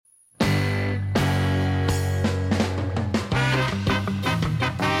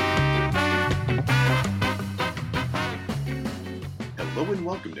and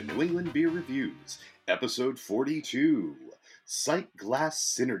welcome to New England Beer Reviews, episode 42, Sight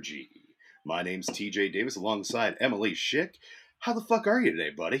Glass Synergy. My name's TJ Davis alongside Emily Schick. How the fuck are you today,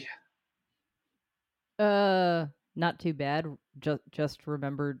 buddy? Not too bad. Just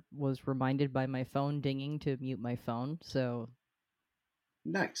was reminded by my phone dinging to mute my phone. So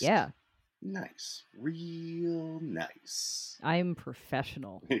Nice. yeah, Nice. Real nice. I'm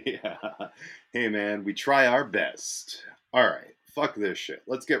professional. Yeah. Hey man, we try our best. Alright, fuck this shit.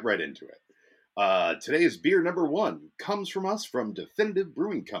 Let's get right into it. Today's beer number 1 comes from us from Definitive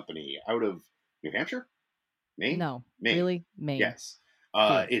Brewing Company out of New Hampshire? Maine? No, Maine. really, Maine. Yes.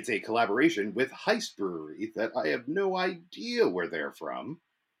 Cool. It's a collaboration with Heist Brewery that I have no idea where they're from.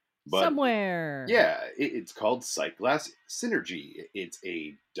 But somewhere. yeah, it's called Sight Glass Synergy. It's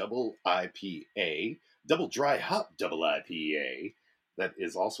a double IPA, double dry hop double IPA that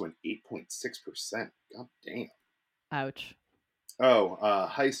is also an 8.6%. God damn. Ouch. Oh,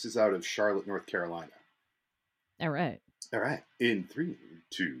 Heist is out of Charlotte, North Carolina. All right. All right. In 3,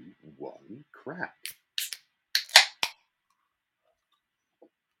 2, 1, crack.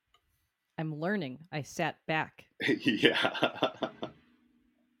 I'm learning. I sat back. Yeah.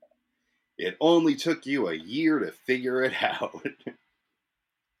 It only took you a year to figure it out.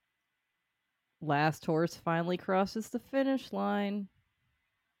 Last horse finally crosses the finish line.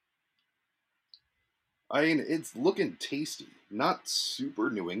 I mean, it's looking tasty. Not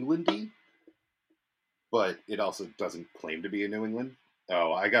super New Englandy, but it also doesn't claim to be a New England.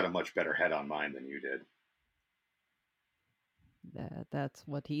 Oh, I got a much better head on mine than you did. That's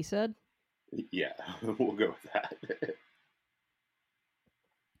what he said. Yeah, we'll go with that.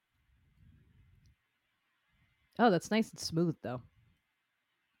 Oh, that's nice and smooth though.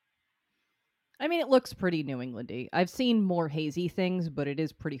 I mean, it looks pretty New Englandy. I've seen more hazy things, but it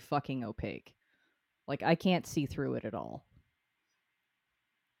is pretty fucking opaque. Like, I can't see through it at all.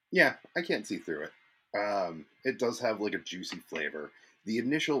 Yeah, I can't see through it. It does have like a juicy flavor. The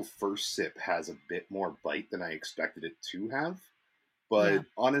initial first sip has a bit more bite than I expected it to have. But Yeah.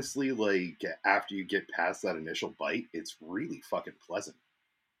 honestly, like, after you get past that initial bite, it's really fucking pleasant.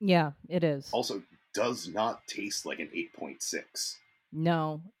 Yeah, it is. Also, does not taste like an 8.6.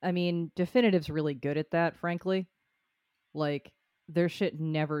 No, I mean, Definitive's really good at that, frankly. Like, their shit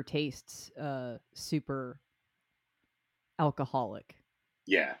never tastes super alcoholic.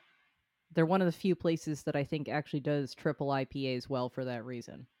 Yeah. They're one of the few places that I think actually does triple IPAs well for that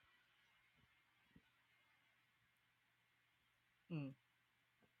reason. Mm.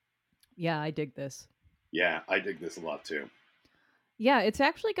 Yeah, I dig this. Yeah, I dig this a lot too. Yeah, it's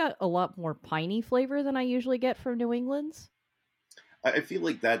actually got a lot more piney flavor than I usually get from New England's. I feel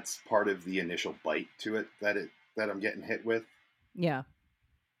like that's part of the initial bite to it that I'm getting hit with. Yeah.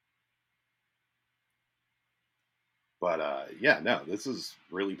 But yeah, no, this is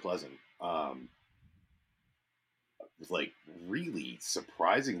really pleasant. It's like really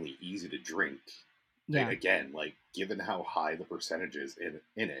surprisingly easy to drink. Yeah. Again, like given how high the percentage is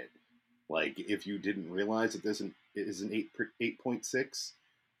in it, like if you didn't realize that this is an 8.6,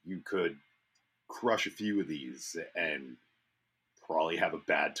 you could crush a few of these and probably have a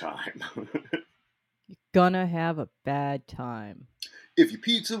bad time. You're gonna have a bad time. If you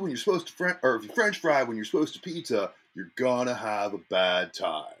pizza when you're supposed to or if you French fry when you're supposed to pizza, you're gonna have a bad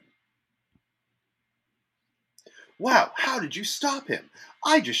time. Wow, how did you stop him?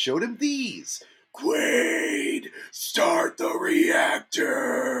 I just showed him these. Quaid, start the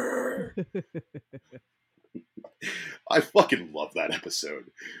reactor. I fucking love that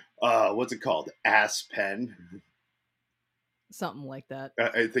episode. What's it called? Ass Pen? Something like that.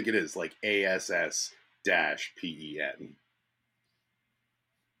 I think it is like ASS-PEN.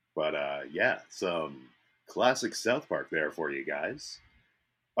 But yeah, some classic South Park there for you guys.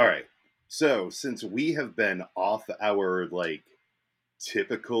 All right. So, since we have been off our like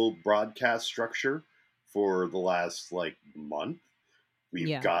typical broadcast structure for the last like month,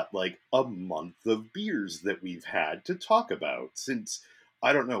 we've got like a month of beers that we've had to talk about since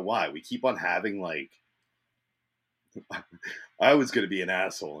I don't know why we keep on having like I was going to be an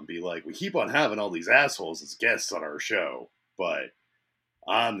asshole and be like, we keep on having all these assholes as guests on our show, but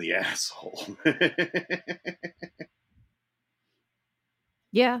I'm the asshole.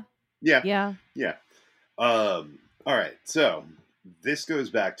 Yeah. Yeah. Yeah. Yeah. All right. So this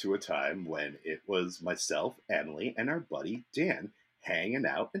goes back to a time when it was myself, Emily, and our buddy Dan hanging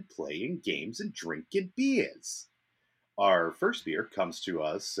out and playing games and drinking beers. Our first beer comes to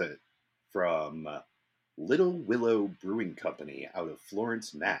us from Little Willow Brewing Company out of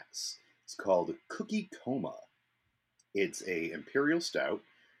Florence, Mass. It's called Cookie Coma. It's a imperial stout.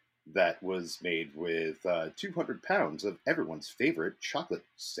 that was made with 200 pounds of everyone's favorite chocolate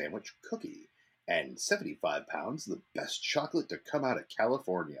sandwich cookie and 75 pounds of the best chocolate to come out of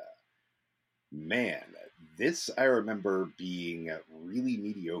California. Man, this I remember being really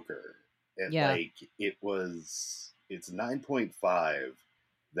mediocre. Yeah. It's 9.5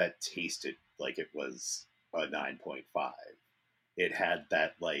 that tasted like it was a 9.5. It had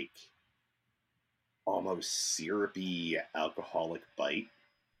that like almost syrupy alcoholic bite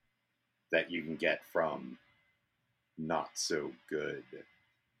that you can get from not so good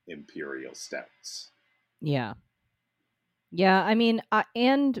imperial stouts. Yeah. Yeah, I mean,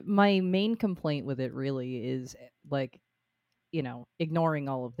 and my main complaint with it really is like, ignoring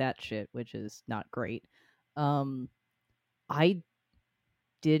all of that shit, which is not great. Um, I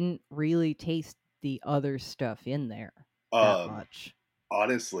didn't really taste the other stuff in there that Um, much.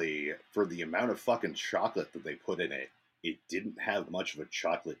 Honestly, for the amount of fucking chocolate that they put in it, it didn't have much of a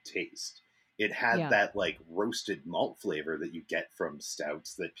chocolate taste. It had Yeah. that like roasted malt flavor that you get from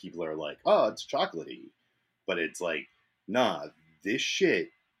stouts that people are like, oh, it's chocolatey. But it's like, nah, this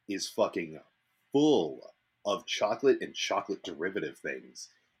shit is fucking full of chocolate and chocolate derivative things.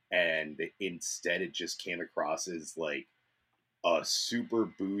 And instead, it just came across as like a super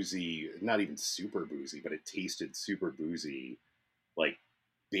boozy, not even super boozy, but it tasted super boozy, like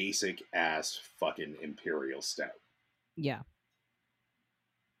basic ass fucking imperial stout. Yeah.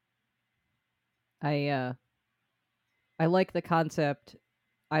 I I like the concept.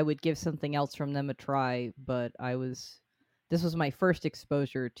 I would give something else from them a try, but this was my first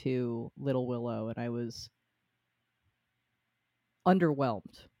exposure to Little Willow, and I was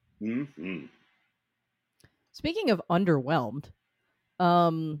underwhelmed. Mm-hmm. Speaking of underwhelmed,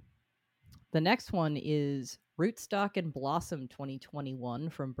 um the next one is Rootstock and Blossom 2021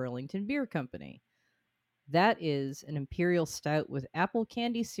 from Burlington Beer Company. That is an imperial stout with apple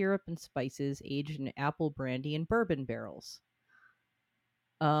candy syrup and spices aged in apple brandy and bourbon barrels.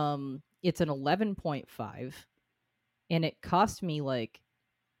 It's an 11.5 and it cost me like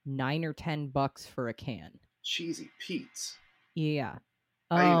 9 or $10 for a can. Cheesy Pete's. Yeah.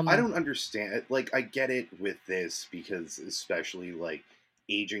 I don't understand it. Like I get it with this because especially like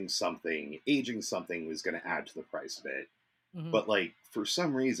aging something was going to add to the price of it. Mhm. But like for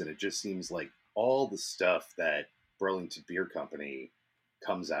some reason, it just seems like all the stuff that Burlington Beer Company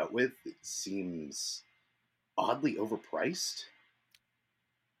comes out with it seems oddly overpriced,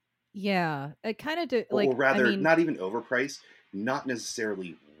 Yeah, it kind of do, or like, I rather, mean, not even overpriced, not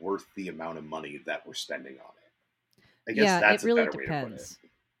necessarily worth the amount of money that we're spending on it. I guess yeah, it that's a really better way to put it. depends.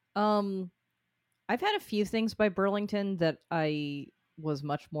 Um I've had a few things by Burlington that I was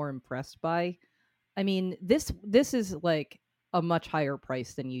much more impressed by. I mean, this is like a much higher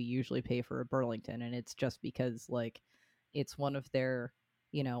price than you usually pay for a Burlington, and it's just because like it's one of their,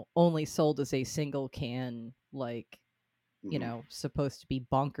 only sold as a single can, like, Hmm. supposed to be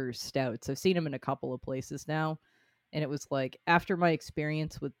bonkers stouts. I've seen them in a couple of places now, and it was like after my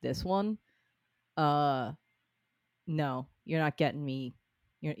experience with this one, uh no, you're not getting me.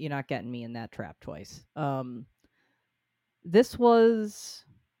 You're not getting me in that trap twice. This was,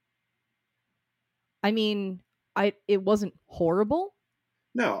 I mean, it wasn't horrible.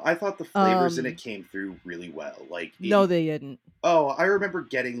 No, I thought the flavors in it Um, came through really well. no, they didn't. Oh, I remember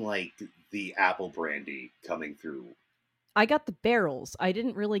getting like the apple brandy coming through. I got the barrels. I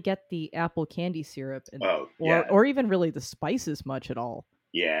didn't really get the apple candy syrup and Oh or yeah, or even really the spices much at all.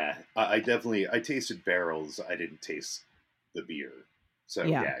 yeah. I definitely I tasted barrels. I didn't taste the beer. So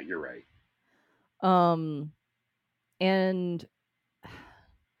Yeah. yeah, you're right. Um, and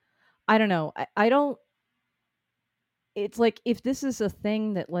I don't know. I don't. It's like if this is a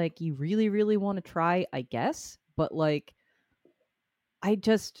thing that like you really really want to try, I guess. But like, I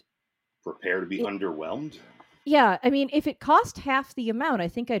just Prepare to be it. underwhelmed. Yeah, I mean, if it cost half the amount, I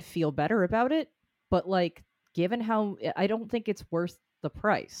think I'd feel better about it. But like, given how I don't think it's worth the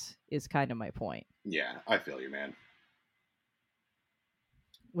price is kind of my point, Yeah, I feel you, man.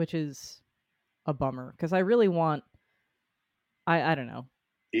 which is a bummer because I really want. I don't know.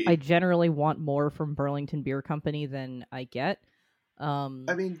 I It, generally want more from Burlington Beer Company than I get. I Um.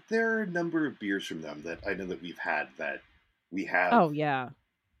 mean, there are a number of beers from them that I know that we've had that we have Oh yeah,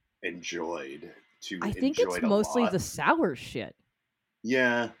 enjoyed I think it's a mostly lot. the sour shit.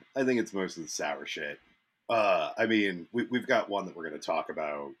 Yeah, I think it's most of the sour shit. I mean, we've got one that we're going to talk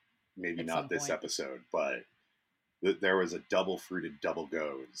about. Maybe At not some this point. episode, but there was a double fruited double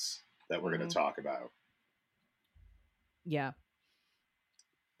goes that we're going Hmm. to talk about. Yeah.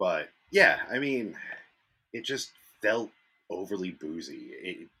 But yeah, I mean, it just felt overly boozy.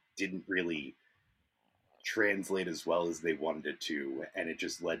 It didn't really translate as well as they wanted it to, and it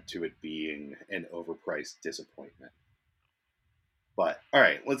just led to it being an overpriced disappointment. But all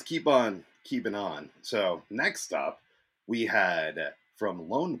right, let's keep on keeping on. So next up, we had from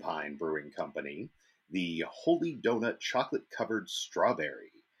Lone Pine Brewing Company the Holy Donut Chocolate Covered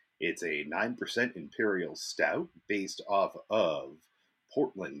Strawberry. It's a 9% imperial stout based off of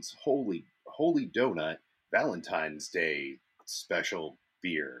Portland's Holy Donut Valentine's Day special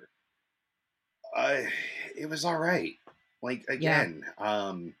beer. Uh, it was all right. Like Yeah. again,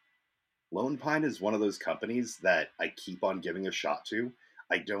 Lone Pine is one of those companies that I keep on giving a shot to.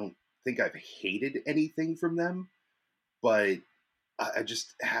 I don't think I've hated anything from them, but I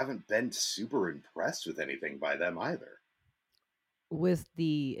just haven't been super impressed with anything by them either. With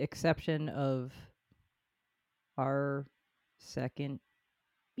the exception of our second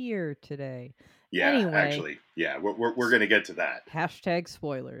beer today. Yeah, Anyway, actually, yeah, we're gonna get to that. hashtag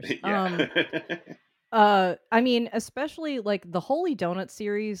spoilers. Yeah, I mean, especially like the Holy Donut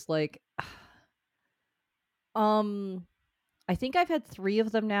series, like, um, I think I've had 3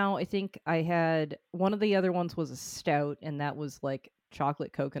 of them now. I think I had one of the other ones was a stout, and that was like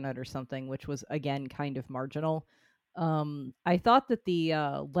chocolate coconut or something, which was again kind of marginal. I thought that the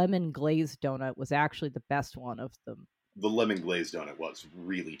lemon glazed donut was actually the best one of them. the lemon glazed donut was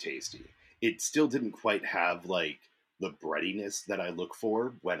really tasty. It still didn't quite have like the breadiness that I look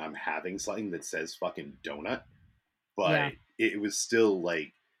for when I'm having something that says fucking donut, but Yeah, it was still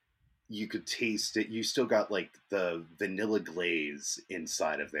like you could taste it. You still got like the vanilla glaze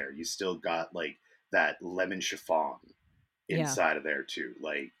inside of there. You still got like that lemon chiffon yeah, inside of there too.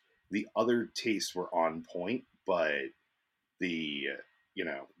 Like the other tastes were on point, but the you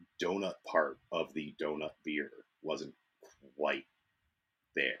know donut part of the donut beer wasn't quite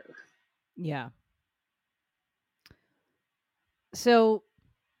there. yeah. So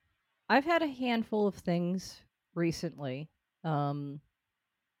I've had a handful of things recently um,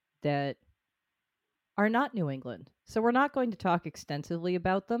 that are not New England. So we're not going to talk extensively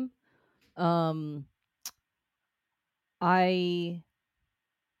about them. Um, I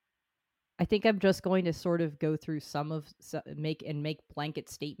I think I'm just going to sort of go through make blanket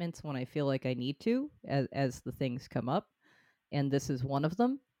statements when I feel like I need to as the things come up, and this is one of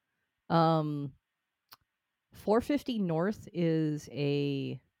them. Um, 450 North is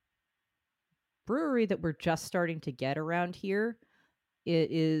a brewery that we're just starting to get around here. It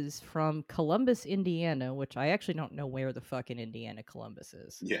is from Columbus, Indiana, which I actually don't know where the fuck in Indiana Columbus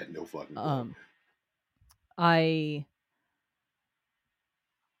is. Yeah, no fucking clue. Um, I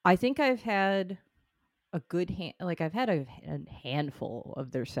I think I've had a good I've had a handful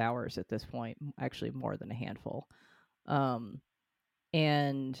of their sours at this point, actually more than a handful. Um,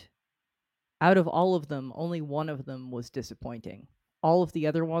 and out of all of them, only one of them was disappointing. All of the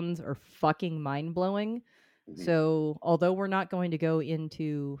other ones are fucking mind blowing. Mhm. So, although we're not going to go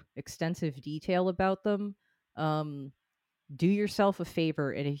into extensive detail about them, um, do yourself a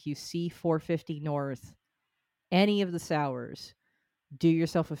favor, and if you see 450 North, any of the sours, do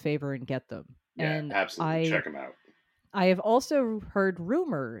yourself a favor and get them. Yeah, And absolutely. I Check them out. I have also heard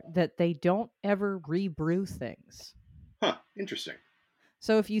rumor that they don't ever rebrew things. Huh, interesting.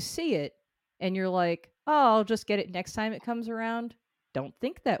 So if you see it and you're like, "Oh, I'll just get it next time it comes around," don't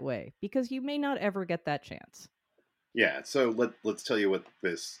think that way because you may not ever get that chance. Yeah, so let's tell you what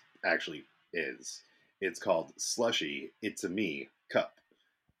this actually is. It's called Slushy. It's a Me cup.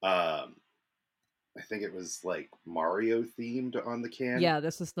 Um, I think it was like Mario themed on the can. Yeah,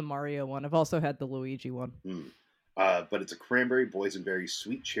 this is the Mario one. I've also had the Luigi one. Hmm. But it's a cranberry, boysenberry,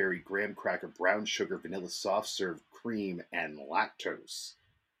 sweet cherry, graham cracker, brown sugar, vanilla soft serve cream, and lactose.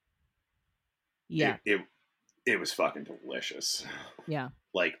 Yeah, It was fucking delicious. yeah.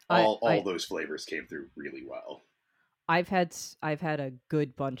 Like I all I those flavors came through really well. I've had a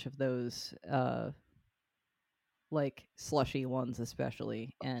good bunch of those like slushy ones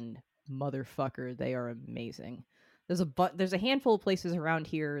especially, and motherfucker, they are amazing. There's a handful of places around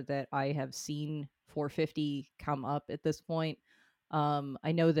here that I have seen 450 come up at this point.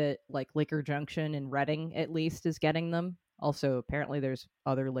 I know that like Liquor Junction in Reading at least is getting them. Also, apparently there's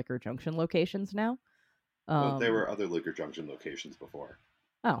other Liquor Junction locations now. Well, there Um, were other Liquor Junction locations before.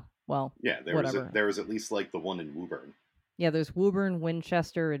 oh, well, Yeah, whatever. there was at least like the one in Woburn. Yeah, there's Woburn,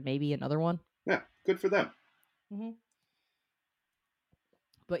 Winchester, and maybe another one. Yeah, good for them. Hmm.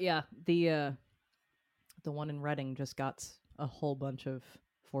 But yeah, the one in Reading just got a whole bunch of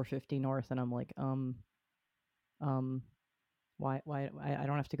 450 North, and I'm like, um, why? I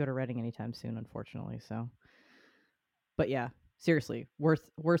don't have to go to Reading anytime soon, unfortunately. So, but yeah, seriously, worth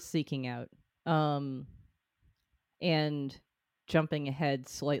seeking out. Um, and jumping ahead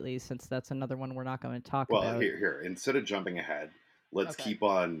slightly, since that's another one we're not going to talk Well, about. here. Instead of jumping ahead, let's Okay. keep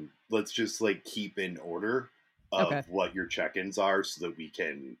on. Let's just like keep in order Okay. of what your check-ins are, so that we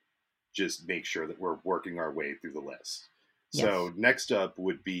can just make sure that we're working our way through the list. Yes. So next up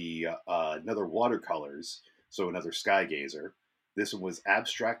would be another watercolors. So another Skygazer. This one was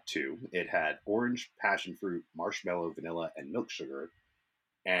Abstract 2. It had orange, passion fruit, marshmallow, vanilla, and milk sugar,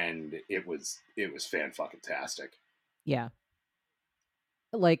 and it was fan fucking tastic. Yeah.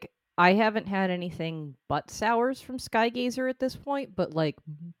 Like, I haven't had anything but sours from Skygazer at this point, but like,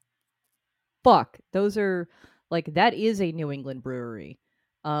 fuck, those are like, that is a New England brewery.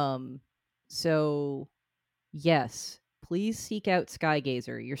 Um, so yes, please seek out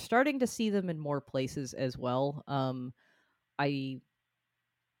Skygazer. You're starting to see them in more places as well. I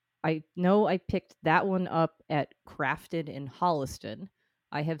I know I picked that one up at Crafted in Holliston.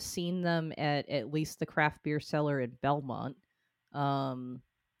 I have seen them at least the craft beer cellar in Belmont. Um,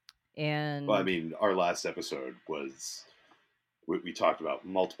 Well, I and mean, our last episode was we talked about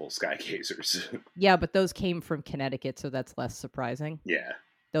multiple Skygazers. yeah, but those came from Connecticut, so that's less surprising. Yeah,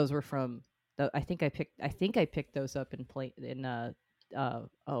 Those were from I think I picked those up in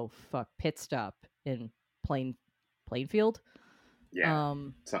oh fuck, Pit Stop in Plainfield. yeah,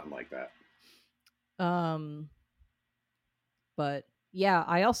 Um something like that. um but yeah,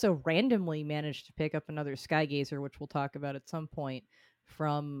 I also randomly managed to pick up another Skygazer, which we'll talk about at some point,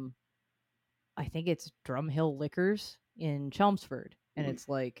 from I think it's Drumhill Liquors in Chelmsford. And Mhm. it's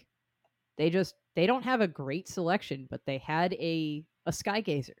like they don't have a great selection, but they had a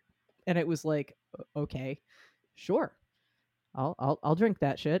Skygazer. And it was like, okay, sure. I'll drink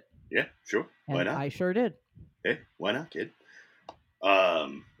that shit. Yeah, sure. Why And not? I sure did. Hey, why not, kid?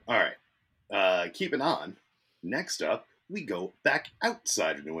 All right. Keeping on. Next up, we go back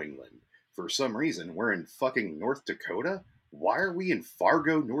outside of New England. For some reason, we're in fucking North Dakota. Why are we in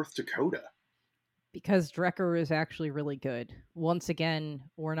Fargo, North Dakota? Because Drecker is actually really good. Once again,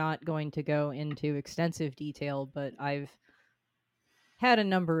 we're not going to go into extensive detail, but I've had a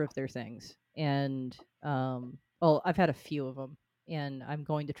number of their things, and well, I've had a few of them, and I'm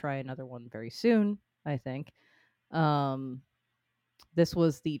going to try another one very soon, I think. Um, this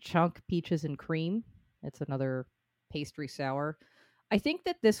was the Chunk Peaches and Cream. It's another pastry sour. I think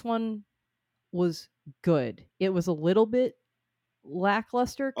that this one was good. It was a little bit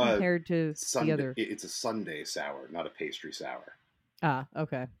lackluster Uh, compared to the Sunday. other. It's a Sunday sour, not a pastry sour. Ah,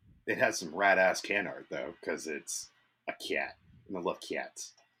 okay. It has some rad ass can art though, because it's a cat, and I love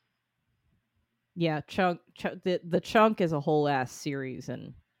cats. Yeah, the Chunk is a whole ass series,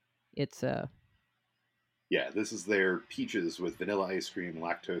 and it's Yeah, this is their peaches with vanilla ice cream,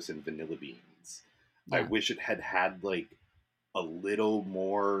 lactose, and vanilla beans. I yeah. wish it had had like a little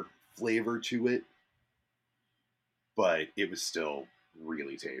more flavor to it, but it was still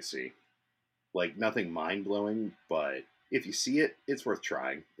really tasty. Like nothing mind blowing, but if you see it, it's worth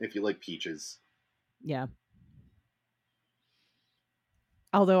trying. If you like peaches, Yeah.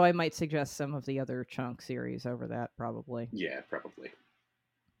 Although I might suggest some of the other Chunk series over that, probably. yeah, probably.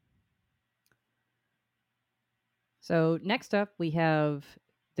 So next up, we have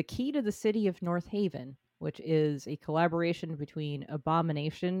The Key to the City of North Haven, which is a collaboration between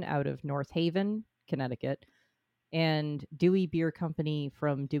Abomination out of North Haven, Connecticut, and Dewey Beer Company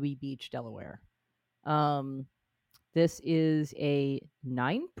from Dewey Beach, Delaware. Um, this is a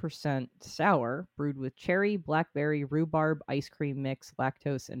 9% sour brewed with cherry, blackberry, rhubarb, ice cream mix,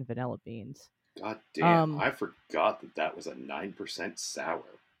 lactose, and vanilla beans. God damn, Um, I forgot that that was a 9% sour.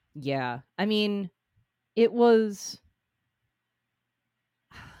 yeah, I mean, it was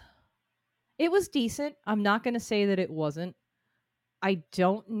it was decent. I'm not going to say that it wasn't. I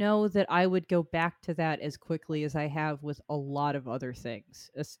don't know that I would go back to that as quickly as I have with a lot of other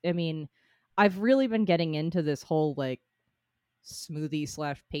things. I mean, I've really been getting into this whole like smoothie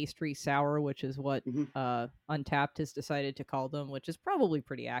slash pastry sour, which is what Mm-hmm. Untapped has decided to call them, which is probably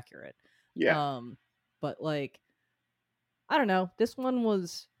pretty accurate. Yeah, Um, but like, I don't know. This one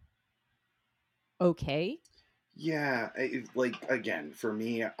was okay. yeah. Like again, for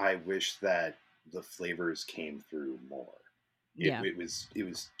me, I wish that the flavors came through more. It, Yeah. it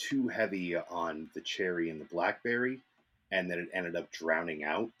was too heavy on the cherry and the blackberry, and then it ended up drowning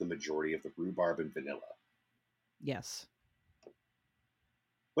out the majority of the rhubarb and vanilla. Yes.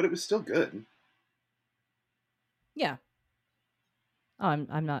 But it was still good. Yeah. Oh,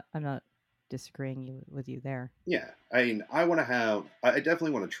 I'm not disagreeing with you there. Yeah, I mean, I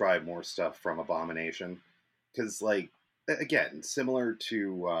definitely want to try more stuff from Abomination, because like again, similar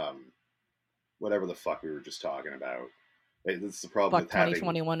to whatever the fuck we were just talking about. This is the problem Fuck with having.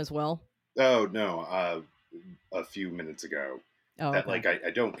 2021 as well. Oh no, a few minutes ago. Oh, that okay. like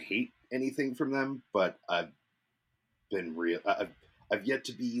I don't hate anything from them, but been real. I've yet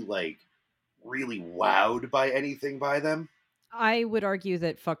to be like really wowed by anything by them. I would argue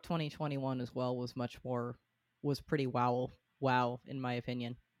that Fuck 2021 as well was pretty wow in my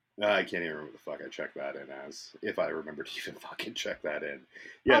opinion. I can't even remember the fuck I checked that in as, if I remember to even fucking check that in.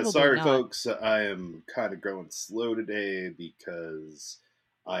 Yeah, Probably sorry, not. folks. I am kind of going slow today because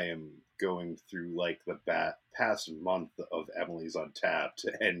I am going through like the past month of Emily's Untapped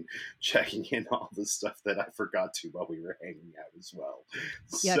and checking in all the stuff that I forgot to while we were hanging out as well.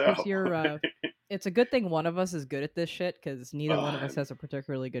 Yeah, cuz So, you're it's a good thing one of us is good at this shit cuz neither one of us I'm has a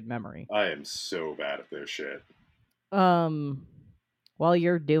particularly good memory. I am so bad at this shit. Um while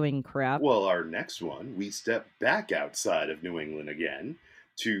you're doing crap. Well, our next one, we step back outside of New England again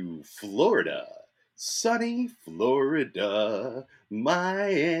to Florida. Sunny Florida,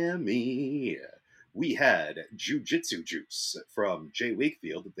 Miami. We had Jiu-Jitsu Juice from Jay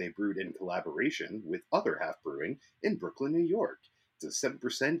Wakefield that they brewed in collaboration with Other Half Brewing in Brooklyn, New York. It's a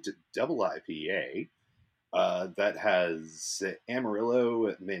 7% double IPA that has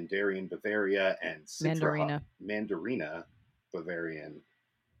Amarillo, Mandarin, Bavaria, and Mandarina,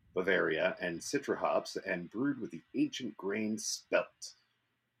 Bavaria, and Citra hops, and brewed with the ancient grain spelt.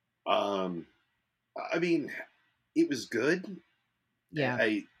 Um, I mean, it was good. Yeah.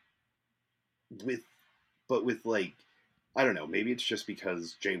 I with, but with like, I don't know. Maybe it's just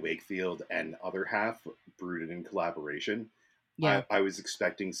because Jay Wakefield and Other Half brewed it in collaboration. Yeah. I was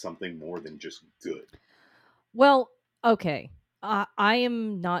expecting something more than just good. Well, okay. I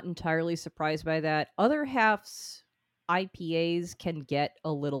am not entirely surprised by that. Other halves IPAs can get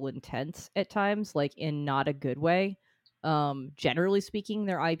a little intense at times, like in not a good way. Generally speaking,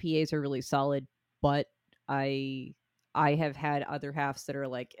 their IPAs are really solid, but I I have had other halves that are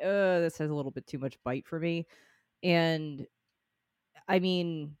like, this has a little bit too much bite for me. And I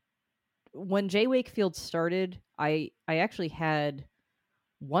mean, when Jay Wakefield started, I actually had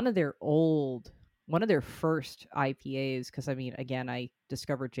one of their old one of their first IPAs because I mean again I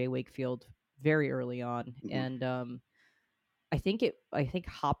discovered Jay Wakefield very early on Mm-hmm. and I think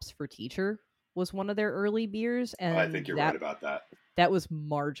Hops for Teacher was one of their early beers I and think you're right that about that. that was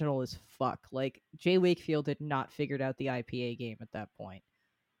marginal as fuck. Like Jay Wakefield had not figured out the IPA game at that point.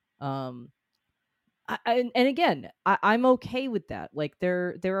 Um and again, I'm okay with that. Like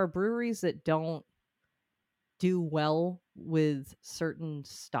there are breweries that don't do well with certain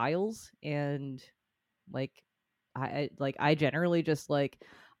styles and like I generally just like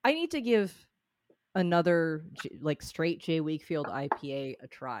I need to give another like straight J Wakefield IPA a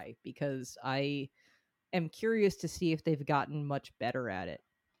try because I am curious to see if they've gotten much better at it.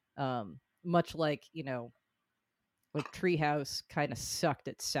 Much like, like Treehouse kind of sucked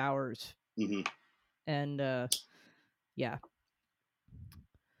at sours Mm-hmm. and yeah.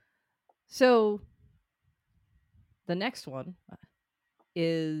 So the next one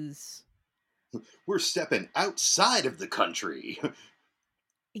is We're stepping outside of the country,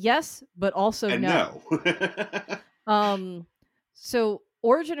 yes, but also and no. no. Um, so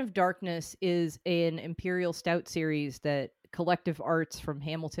Origin of Darkness is an Imperial Stout series that Collective Arts from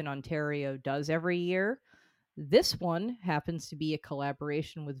Hamilton, Ontario does every year. This one happens to be a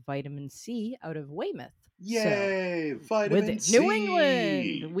collaboration with Vitamin C out of Weymouth. So, Yay, vitamin within New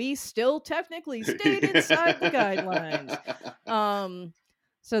England, C. we still technically stayed inside the guidelines. Um,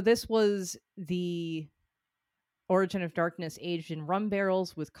 so this was the Origin of Darkness aged in rum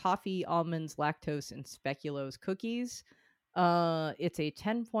barrels with coffee, almonds, lactose, and speculoos cookies. It's a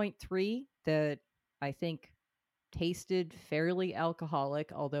 10.3 that I think tasted fairly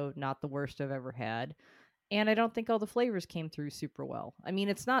alcoholic, although not the worst I've ever had. And I don't think all the flavors came through super well. I mean,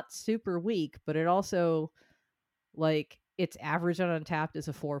 it's not super weak, but it also like its average on Untapped is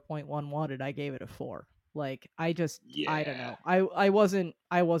a 4.11 and I gave it a 4. Like I don't Yeah, know. I wasn't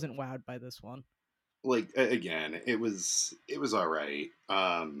wowed by this one. like again, it was all right.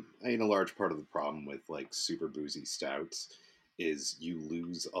 I mean, a large part of the problem with like super boozy stouts is you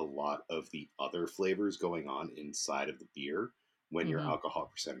lose a lot of the other flavors going on inside of the beer when your Mhm. alcohol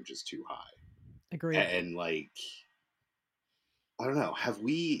percentage is too high. Agreed. And like, I don't know, have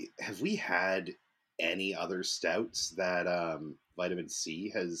we had any other stouts that vitamin C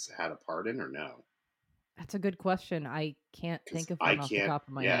has had a part in, or no? That's a good question. I can't Because think of I one off the can't, top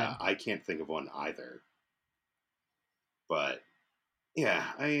of my yeah, head. I can't think of one either. But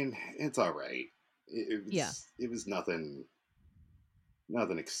yeah, I mean, it's all right. It Yeah, was it was nothing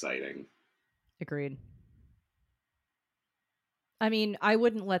exciting. agreed. I mean, I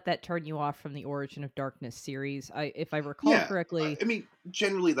wouldn't let that turn you off from the Origin of Darkness series. If I recall Yeah, correctly, I mean,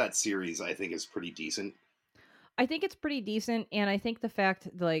 generally that series I think is pretty decent. I think it's pretty decent, and I think the fact,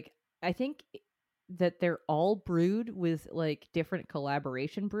 like, I think that they're all brewed with like different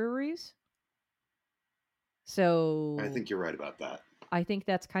collaboration breweries. I So think you're right about that. I think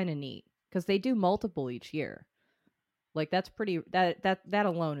that's kind of neat because they do multiple each year. Like that's pretty that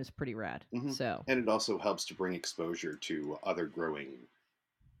alone is pretty rad. Hmm. So And it also helps to bring exposure to other growing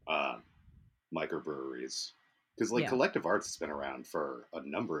uh, microbreweries. Because like yeah, Collective Arts has been around for a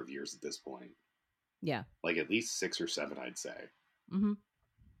number of years at this point, yeah. like at least 6 or 7, I'd say. Hmm.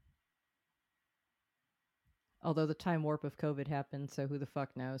 Although the time warp of COVID happened, so who the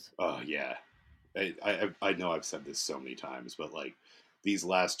fuck knows? Oh yeah, I know I've said this so many times, but like these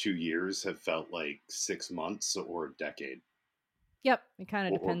last 2 years have felt like 6 months or a decade, Yep, it kind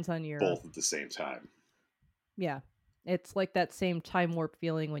of or depends on your both at the same time. yeah. It's like that same time warp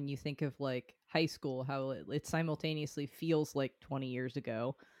feeling when you think of like high school, how it simultaneously feels like 20 years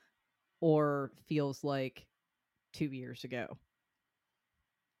ago or feels like 2 years ago.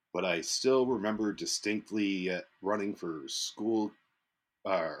 But I still remember distinctly running for school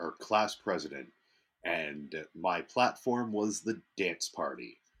or class president, and my platform was the dance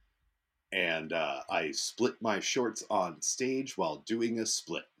party. And I split my shorts on stage while doing a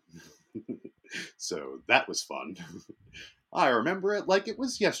split. So that was fun. I remember it like it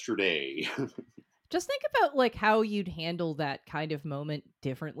was yesterday. Just think about like how you'd handle that kind of moment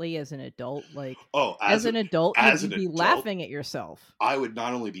differently as an adult. Like Oh, as an adult, would as you an be adult, laughing at yourself? I would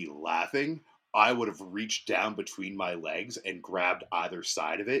not only be laughing, I would have reached down between my legs and grabbed either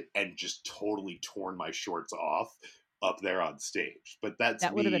side of it and just totally torn my shorts off up there on stage. But that's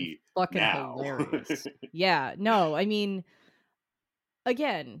That would have been me fucking now. hilarious. Yeah, no, I mean,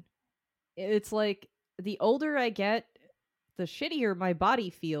 again, it's like the older I get, the shittier my body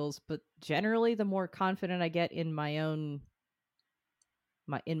feels, but generally the more confident I get in my own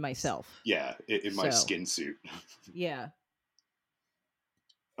in myself. Yeah, in my So, skin suit. yeah.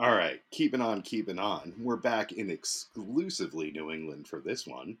 All right, keeping on. We're back in exclusively New England for this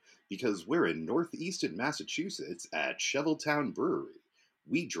one because we're in northeastern Massachusetts at Shoveltown Brewery.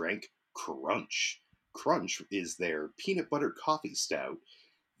 We drank Crunch. Crunch is their peanut butter coffee stout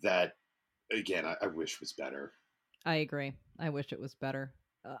that, again, I wish was better. I agree. I wish it was better.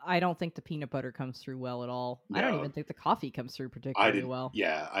 I don't think the peanut butter comes through well at all. I don't No, even think the coffee comes through I particularly didn't. well.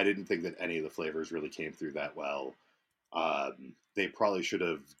 Yeah, I didn't think that any of the flavors really came through that well. They probably should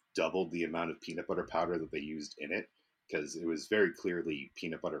have doubled the amount of peanut butter powder that they used in it because it was very clearly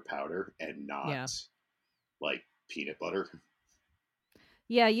peanut butter powder and Yeah. not like peanut butter.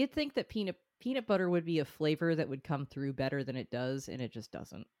 Yeah, you'd think that peanut butter would be a flavor that would come through better than it does, and it just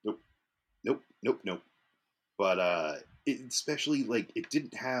doesn't. Nope, nope, nope, nope. But especially like it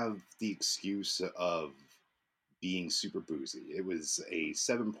didn't have the excuse of being super boozy. It was a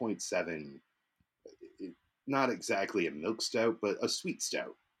 7.7, not exactly a milk stout, but a sweet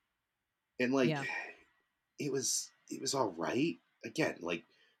stout. And like Yeah. it was all right. Again, like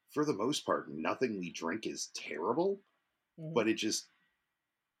for the most part, nothing we drink is terrible, Mhm. but it just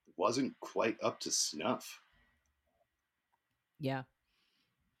wasn't quite up to snuff. Yeah.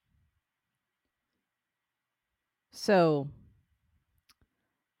 So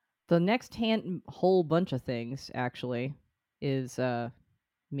the next whole bunch of things actually is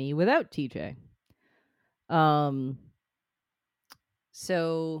me without TJ. Um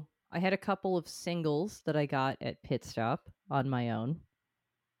so I had a couple of singles that I got at Pit Stop on my own,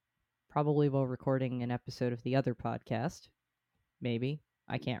 probably while recording an episode of the other podcast. Maybe.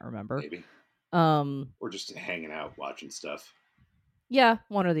 I can't remember. Maybe, Um or just hanging out watching stuff. yeah,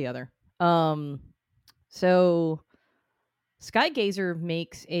 one or the other. So Skygazer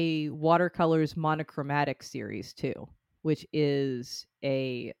makes a watercolors monochromatic series too, which is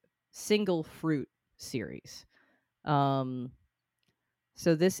a single fruit series. Um,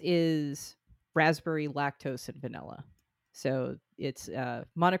 so this is raspberry, lactose, and vanilla. So it's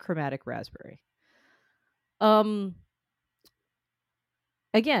monochromatic raspberry. Um,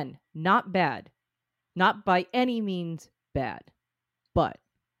 again, not bad, not by any means bad, but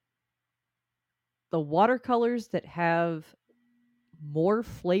the watercolors that have more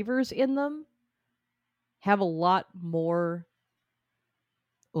flavors in them have a lot more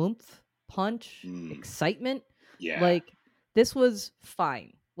oomph, punch, Mm, excitement. yeah, Like this was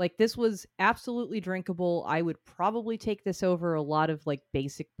fine. Like this was absolutely drinkable. I would probably take this over a lot of like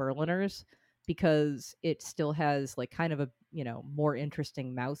basic Berliners because it still has like kind of a, more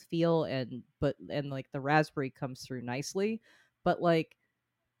interesting mouthfeel and like the raspberry comes through nicely. But like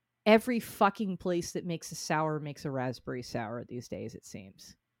every fucking place that makes a sour makes a raspberry sour these days, it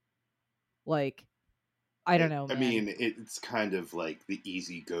seems. Like I don't know, I man. mean, it's kind of like the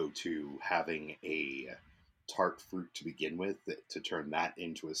easy go to having a tart fruit to begin with, that to turn that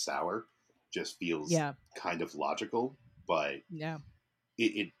into a sour just feels Yeah. kind of logical. But Yeah.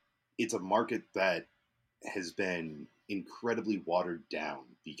 it, it it's a market that has been incredibly watered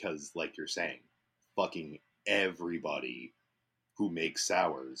down because, like you're saying, fucking everybody who makes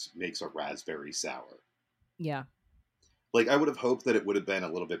sours makes a raspberry sour. Yeah. Like, I would have hoped that it would have been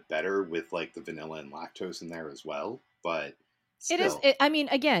a little bit better with like the vanilla and lactose in there as well, but It is. still, I mean,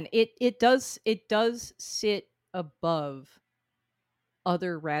 again, it does sit above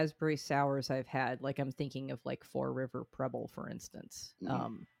other raspberry sours I've had. Like I'm thinking of like Four River Preble, for instance.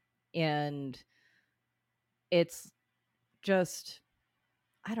 mhm. And it's just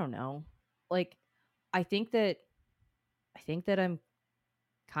I don't know. Like I think that I'm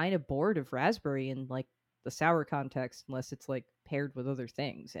kind of bored of raspberry in like the sour context unless it's like paired with other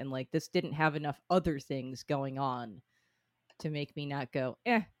things. And like this didn't have enough other things going on to make me not go,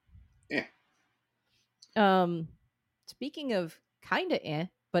 eh. Eh, Um speaking of kind of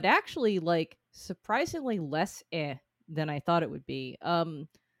but actually like surprisingly less than I thought it would be.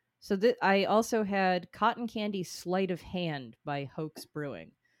 So that I also had Cotton Candy Sleight of Hand by Hoax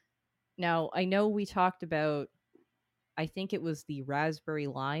Brewing. Now, I know we talked about I think it was the raspberry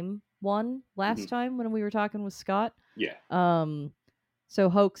lime one last mhm. time when we were talking with Scott. Yeah. Um so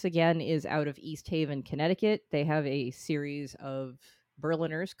Hoax again is out of East Haven, Connecticut. They have a series of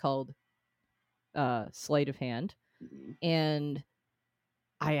Berliners called Sleight of Hand. Mhm. And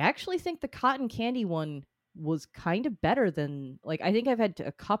I actually think the cotton candy one was kind of better than like I think I've had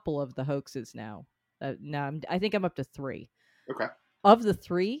a couple of the hoaxes now. I think I'm up to 3. Okay. Of the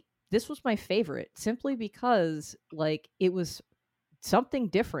 3, this was my favorite simply because like it was something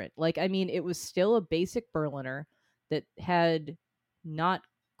different. Like I mean, it was still a basic Berliner that had not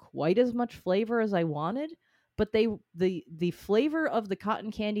quite as much flavor as I wanted, but the flavor of the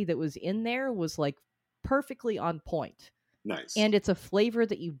cotton candy that was in there was like perfectly on point, Nice. and it's a flavor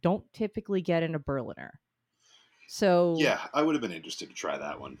that you don't typically get in a Berliner. So, Yeah, I would have been interested to try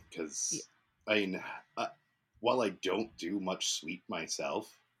that one y- because, I mean, uh, while I don't do much sweet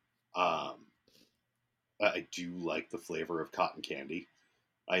myself, um, I do like the flavor of cotton candy.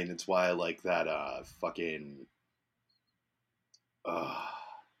 I mean, it's why I like that fucking. Uh,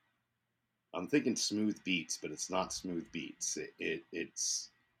 I'm thinking Smooth Beats, but it's not Smooth Beats. It's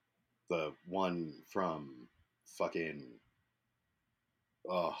the one from fucking.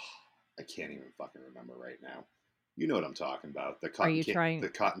 Oh, I can't even fucking remember right now. You know what I'm talking about? are you The trying?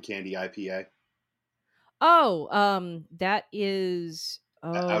 cotton candy IPA Oh, that is.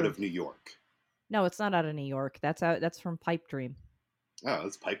 out Oh of New York. no, it's not out of New York. That's out. That's from Pipe Dream. Oh,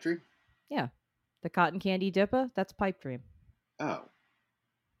 that's Pipe Dream. Yeah, the cotton candy dippa. That's Pipe Dream, Oh,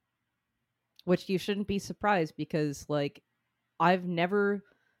 which you shouldn't be surprised because like I've never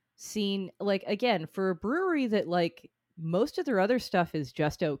seen like again for a brewery that like most of their other stuff is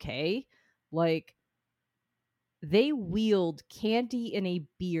just okay. Like they wield candy in a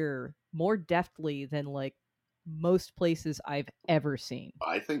beer more deftly than like most places I've ever seen.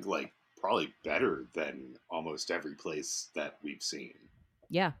 I think like probably better than almost every place that we've seen.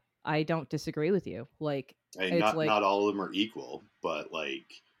 Yeah, I don't disagree with you. Like I mean, it's not like all of them are equal, but like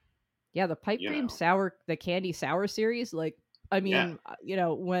yeah, the Pipe you Dream know, sour, the candy sour series, like I yeah, mean,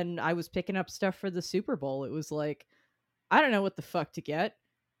 when I was picking up stuff for the Super Bowl, it was like I don't know what the fuck to get.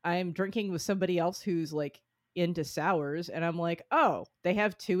 I'm drinking with somebody else who's like into sours and I'm like, "Oh, they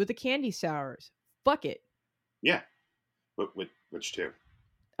have 2 of the candy sours. Fuck it." yeah. Which two?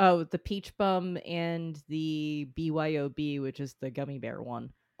 Oh, the peach bum and the BYOB, which is the gummy bear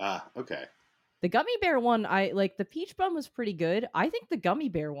one. Ah, okay, The gummy bear one, I like the peach bum was pretty good. I think the gummy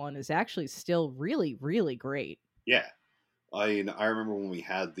bear one is actually still really, really great. yeah. I remember when we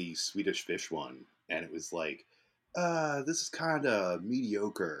had the Swedish Fish one, and it was like, this is kind of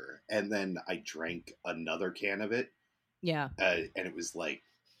mediocre. And then I drank another can of it, Yeah, and it was like,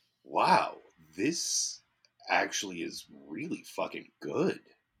 wow, this actually is really fucking good.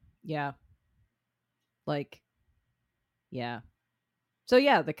 yeah, like yeah. So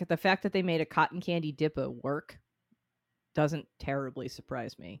yeah, the fact that they made a cotton candy dippa work doesn't terribly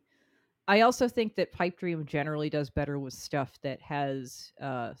surprise me. I also think that Pipe Dream generally does better with stuff that has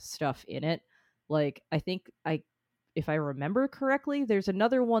stuff in it. Like I think I if I remember correctly, there's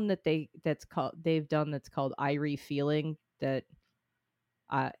another one that they've done that's called Irie Feeling that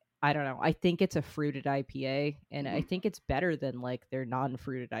I I don't know. I think it's a fruited IPA and I Hmm. think it's better than like their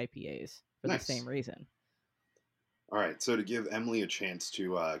non-fruited IPAs for the same Nice. reason. All right, so to give Emily a chance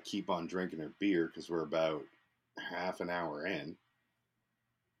to keep on drinking her beer, because we're about half an hour in,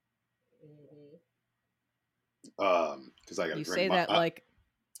 because I got to You drink say that like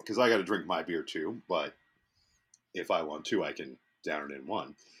because I got to drink my beer too. But if I want to, I can down it in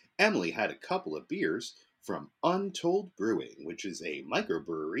one. Emily had a couple of beers from Untold Brewing, which is a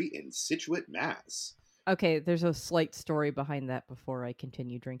microbrewery in Scituate, Mass. Okay, there's a slight story behind that before I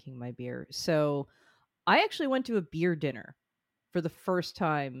continue drinking my beer. So, I actually went to a beer dinner for the first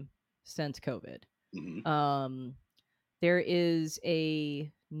time since COVID. Hmm. Um, there is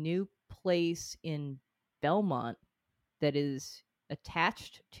a new place in Belmont that is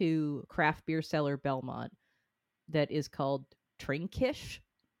attached to craft beer cellar Belmont that is called Trinkish,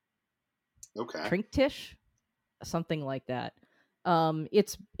 Okay. Trinktish, something like that.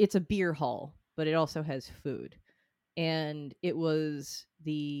 It's a beer hall, but it also has food, and it was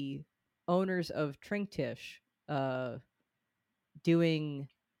the owners of Trinktish uh, doing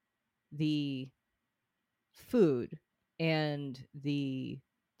the food, and they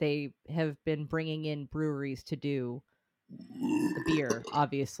have been bringing in breweries to do the beer,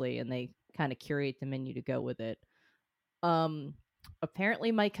 obviously, and they kind of curate the menu to go with it. Um,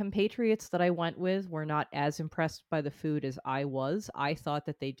 Apparently, my compatriots that I went with were not as impressed by the food as I was. I thought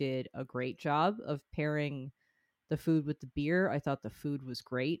that they did a great job of pairing the food with the beer. I thought the food was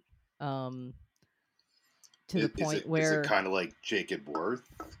great. Um, to the Is point it where kind of like Jacob Worth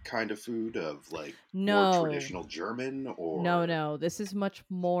kind of food of like more no, traditional German no, or no, this is much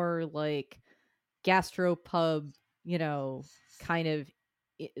more like gastropub, kind of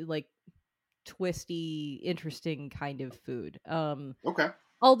like twisty, interesting kind of food. okay?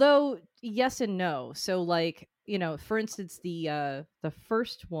 Although yes and no. So like, for instance, the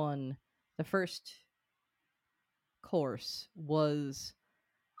first one, the first course was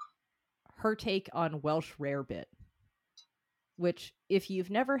her take on Welsh rarebit, which if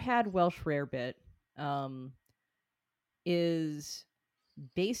you've never had Welsh rarebit, um is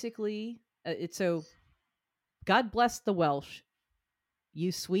basically it's so God bless the Welsh,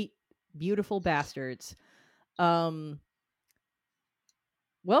 you sweet beautiful bastards. Um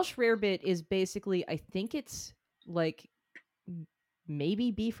Welsh rarebit is basically, I think it's like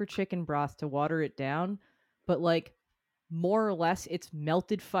maybe beef or chicken broth to water it down, but like more or less it's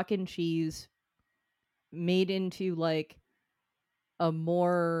melted fucking cheese made into like a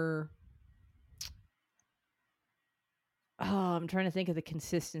more I'm trying to think of the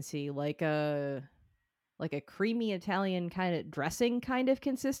consistency, like a creamy Italian kind of dressing kind of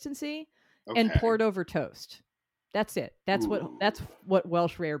consistency and Okay. poured over toast. That's it. Ooh. That's what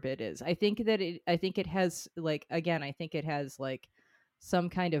Welsh rarebit is. I think it has like, again, I think it has like some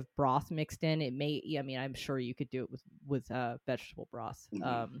kind of broth mixed in. It may, yeah, I mean, I'm sure you could do it with vegetable broth.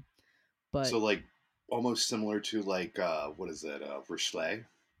 Mhm. But So like almost similar to like what is it, Richelais,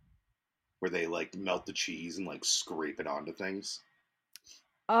 where they like melt the cheese and like scrape it onto things.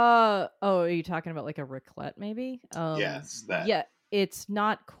 oh, are you talking about like a raclette maybe? Yes, that. Yeah, it's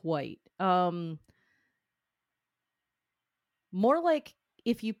not quite. More like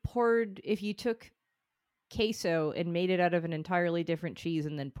if you took queso and made it out of an entirely different cheese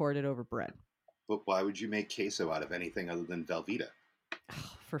and then poured it over bread. But why would you make queso out of anything other than Velveeta?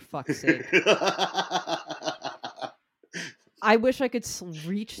 For fuck's sake. I wish I could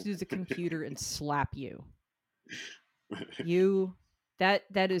reach through the computer and slap you. You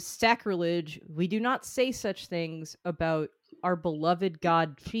that is sacrilege. We do not say such things about our beloved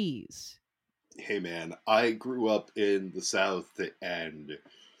god cheese. Hey man, I grew up in the South and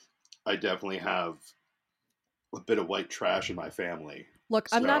I definitely have a bit of white trash in my family. Look,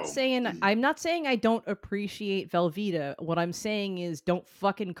 So, I'm not saying I don't appreciate Velveeta. What I'm saying is don't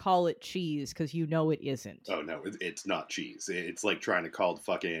fucking call it cheese cuz you know it isn't. oh no, it's not cheese. It's like trying to call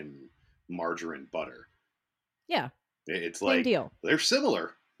fucking margarine butter. Yeah, It's same like deal. they're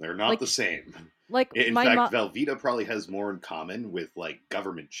similar. They're not Like the same. like In my fact, mom. Velveeta probably has more in common with like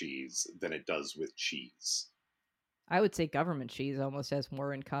government cheese than it does with cheese. I would say government cheese almost has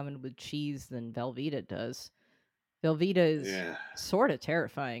more in common with cheese than Velveeta does. Velveeta is Yeah. sort of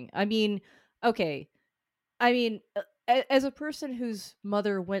terrifying. I mean, okay. I mean, as a person whose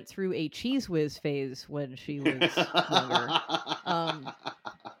mother went through a cheese whiz phase when she was younger, um,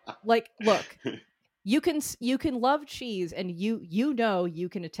 like, look, you can love cheese, and you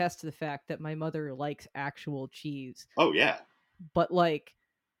can attest to the fact that my mother likes actual cheese. Oh yeah. But like,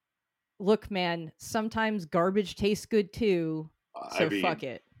 look, man, sometimes garbage tastes good too. I So mean, fuck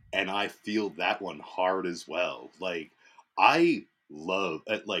it. and I feel that one hard as well. Like I love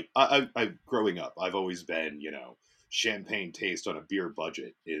like I growing up, I've always been, champagne taste on a beer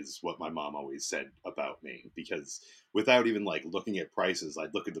budget is what my mom always said about me because without even like looking at prices,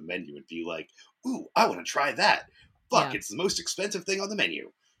 I'd look at the menu and be like, "Ooh, I want to try that." Fuck, Yeah. it's the most expensive thing on the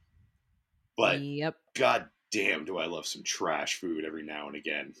menu. But Yep. god damn, do I love some trash food every now and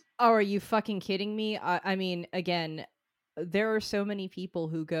again. Oh, are you fucking kidding me? I mean, again, there are so many people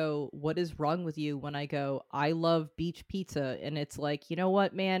who go, "What is wrong with you?" When I go, "I love beach pizza," and it's like, you know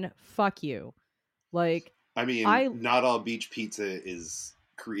what, man, fuck you. Like, I mean, I not all beach pizza is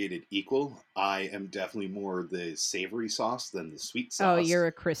created equal. I am definitely more the savory sauce than the sweet oh, sauce. you're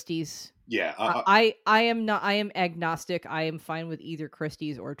a Christie's. Yeah, I am not. I am agnostic. I am fine with either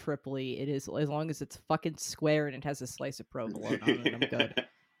Christie's or Tripoli. It is as long as it's fucking square and it has a slice of provolone on it. I'm good.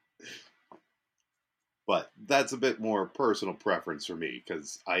 but that's a bit more personal preference for me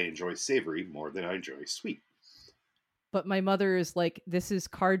because I enjoy savory more than I enjoy sweet. But my mother is like, "This is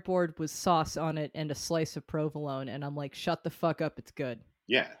cardboard with sauce on it and a slice of provolone," and I'm like, "Shut the fuck up. It's good."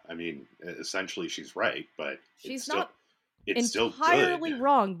 Yeah, I mean, essentially she's right, but She's not it's still entirely good.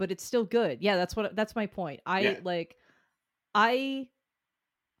 wrong, but it's still good. Yeah, that's my point. Yeah, I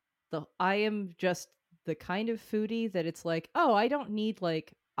I am just the kind of foodie that it's like, "Oh, I don't need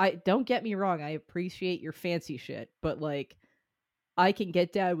like I don't get me wrong, I appreciate your fancy shit, but like I can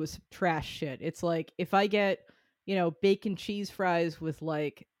get down with some trash shit." It's like if I get, bacon cheese fries with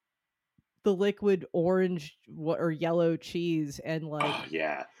like the liquid orange or yellow cheese and oh like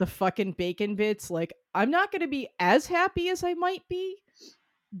yeah. the fucking bacon bits, like I'm not going to be as happy as I might be,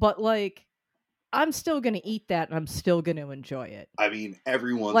 but like I'm still going to eat that and I'm still going to enjoy it. I mean,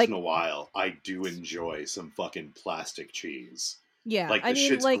 every once in Like a while, I do enjoy some fucking plastic cheese. yeah, Like I the mean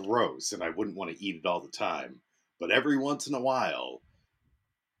shit's like gross, and I wouldn't want to eat it all the time. But every once in a while,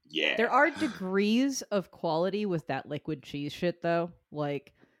 yeah. there are degrees of quality with that liquid cheese shit though.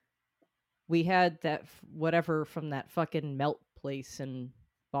 Like we had that whatever from that fucking melt place in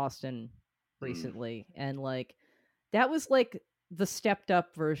Boston Mm, recently, and like that was like the stepped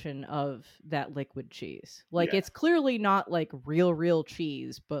up version of that liquid cheese. Like yeah. it's clearly not like real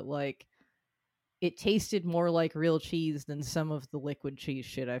cheese, but like it tasted more like real cheese than some of the liquid cheese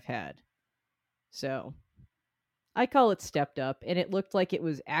shit I've had. So I call it stepped up, and it looked like it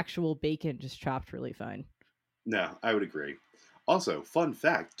was actual bacon just chopped really fine. No, I would agree. Also, fun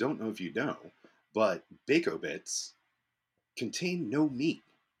fact, don't know if you know, but Bako Bits contain no meat.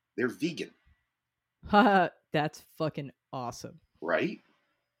 They're vegan, Haha, that's fucking awesome. right?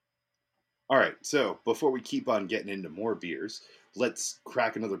 All right, so before we keep on getting into more beers, let's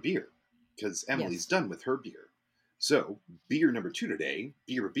crack another beer because Emily's Yes. done with her beer. So, beer number two today,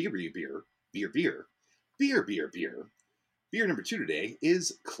 beer. Beer number two today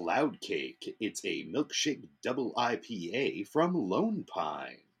is Cloud Cake. It's a milkshake double IPA from Lone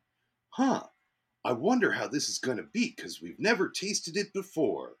Pine. Huh, I wonder how this is going to be because we've never tasted it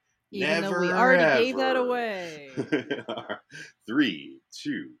before. Even though we Never already gave that ever. away. 3,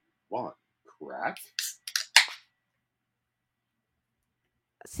 2, 1, crack.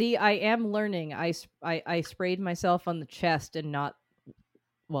 See, I am learning. I sprayed myself on the chest and not,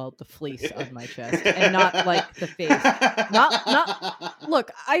 well, the fleece on my chest and not like the face. Not look,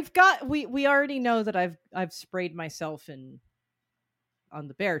 I've got we already know that I've sprayed myself in on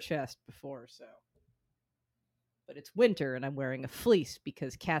the bare chest before, so but it's winter and I'm wearing a fleece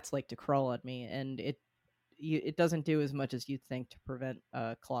because cats like to crawl on me and it doesn't do as much as you'd think to prevent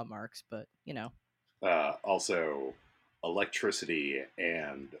claw marks, but Also, electricity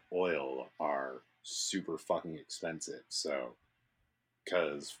and oil are super fucking expensive. So,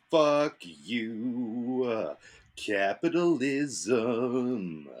 because fuck you,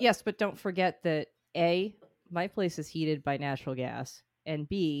 capitalism. yes, but don't forget that A, my place is heated by natural gas, and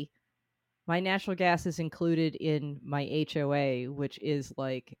B, my natural gas is included in my HOA, which is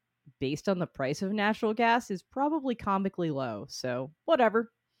like based on the price of natural gas is probably comically low. So,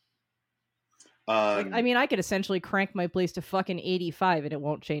 whatever. Like I Um, mean, I could essentially crank my place to fucking 85 and it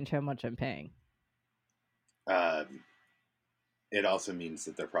won't change how much I'm paying. um, it also means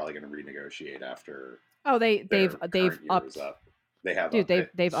that they're probably going to renegotiate after Oh, their they've current year is upped. up. They have Dude, upped it.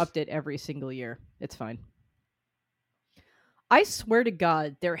 they've upped it every single year. It's fine. I swear to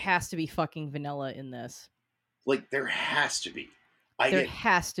God, there has to be fucking vanilla in this. Like there has to be. I There get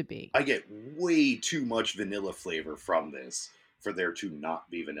has to be. I get way too much vanilla flavor from this for there to not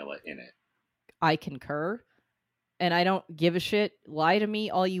be vanilla in it. I concur. And I don't give a shit. Lie to me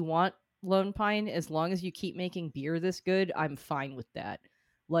all you want, Lone Pine. As long as you keep making beer this good, I'm fine with that.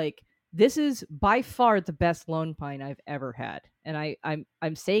 Like this is by far the best Lone Pine I've ever had, and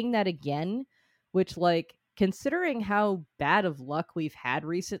I'm saying that again, which like considering how bad of luck we've had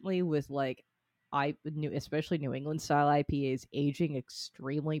recently with like especially New England style IPAs aging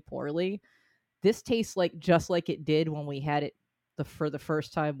extremely poorly. This tastes like just like it did when we had it for the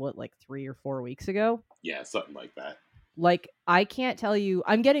first time. What, like 3 or 4 weeks ago? Yeah, something like that. Like, I can't tell you,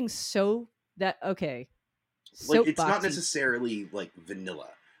 I'm getting so that okay. Like, it's not Soapboxy. necessarily like vanilla.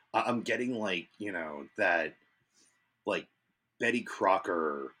 I'm getting like, that like Betty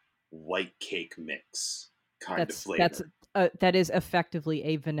Crocker white cake mix kind of That's flavor. that is effectively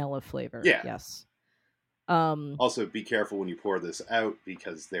a vanilla flavor. Yeah. Yes. Um. Also, be careful when you pour this out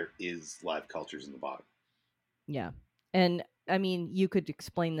because there is live cultures in the bottom. Yeah. And I mean, you could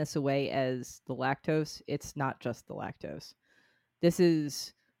explain this away as the lactose. It's not just the lactose. This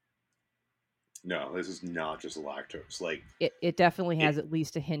is No, this is not just lactose. Like it definitely it, has at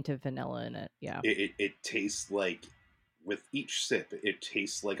least a hint of vanilla in it. Yeah. it tastes like with each sip, it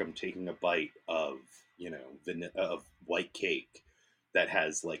tastes like I'm taking a bite of of white cake that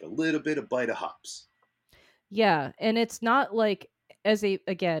has like a little bit of bite of hops. Yeah, and it's not like as a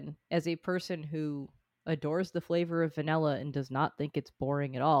person who adores the flavor of vanilla and does not think it's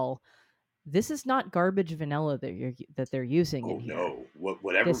boring at all, this is not garbage vanilla that they're using in Oh here. no,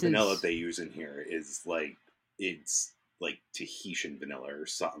 whatever This vanilla is they use in here is like it's like Tahitian vanilla or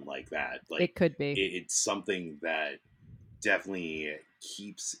something like that. Like it could be. it's something that definitely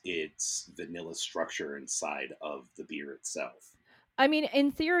keeps its vanilla structure inside of the beer itself. I mean,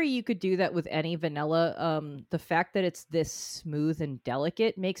 in theory, you could do that with any vanilla. The fact that it's this smooth and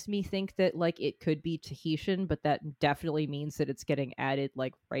delicate makes me think that like it could be Tahitian, but that definitely means that it's getting added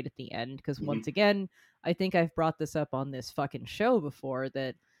like right at the end. Because Mhm. once again, I think I've brought this up on this fucking show before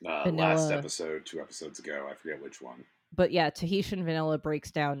that Last vanilla, episode, 2 episodes ago, I forget which one. but yeah, Tahitian vanilla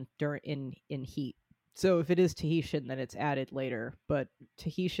breaks down during in heat. So if it is Tahitian, then it's added later. But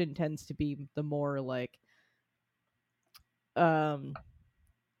Tahitian tends to be the more like um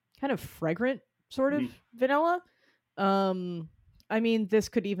kind of fragrant sort of Mhm. vanilla. Um, I mean, this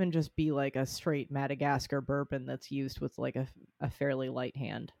could even just be like a straight Madagascar bourbon that's used with like a fairly light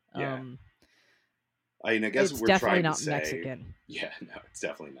hand. Yeah, I mean, I guess what It's we're definitely trying to not say, Mexican. yeah, no, it's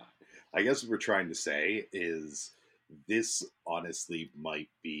definitely not. I guess what we're trying to say is this honestly might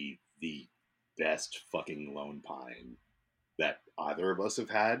be the best fucking Lone Pine that either of us have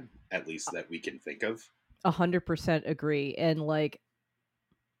had, at least that we can think of. 100% agree. And like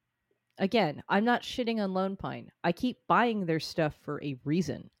again, I'm not shitting on Lone Pine. I keep buying their stuff for a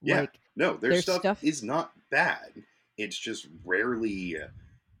reason. Yeah, Like no, their their stuff stuff, is not bad. It's just rarely,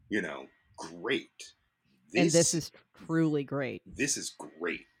 you know, great. and this This is truly great. this is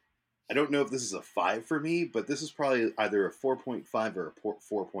great. I don't know if this is a 5 for me, but this is probably either a 4.5 or a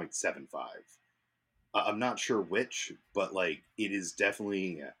 4.75. I'm not sure which, but like it is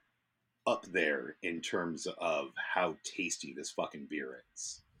definitely up there in terms of how tasty this fucking beer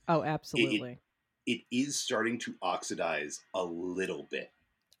is. Oh, It absolutely. it is starting to oxidize a little bit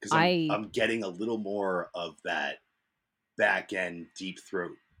because I I'm getting a little more of that back end deep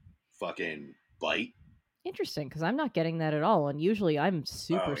throat fucking bite. Interesting because I'm not getting that at all. And usually I'm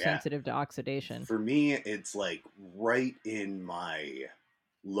super Oh yeah, sensitive to oxidation. for me it's like right in my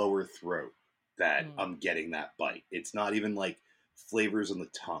lower throat that Mm. I'm getting that bite. It's not even like flavors on the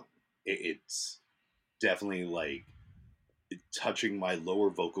tongue. It's definitely like touching my lower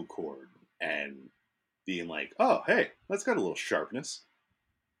vocal cord and being like, oh hey, that's got a little sharpness.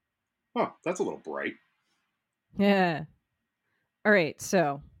 Oh, that's a little bright. Yeah. All right.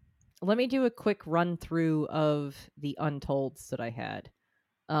 So let me do a quick run through of the Untolds that I had.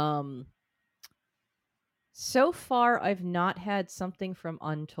 Um, so far, I've not had something from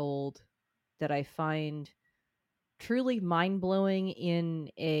Untold that I find truly mind blowing in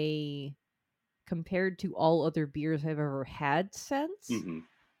a compared to all other beers I've ever had since. Mm-hmm.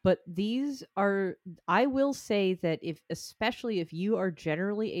 But these are, I will say that if, especially if you are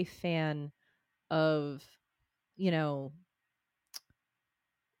generally a fan of, you know,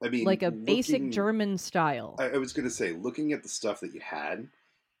 I mean, like a basic looking, German style. I was going to say, looking at the stuff that you had,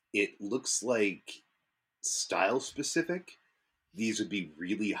 it looks like style specific. These would be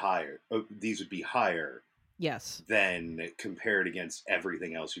really higher. These would be higher Yes, than compared against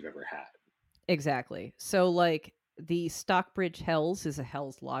everything else you've ever had. exactly. So like the Stockbridge Hells is a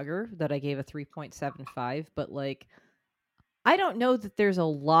Hells lager that I gave a 3.75, but like I don't know that there's a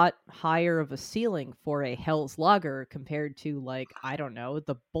lot higher of a ceiling for a Hells lager compared to like I don't know,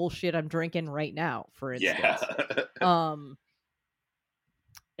 the bullshit I'm drinking right now, for Yeah. instance. Um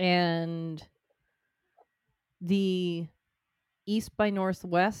and the East by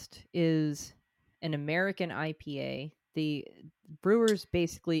Northwest is an American IPA. The brewers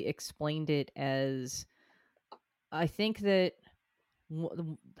basically explained it as I think that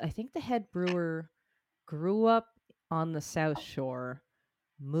I think the head brewer grew up on the South Shore,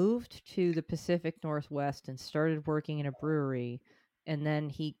 moved to the Pacific Northwest, and started working in a brewery. And then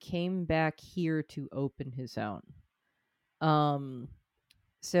he came back here to open his own. Um,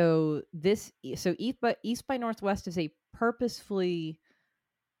 So East by Northwest is a purposefully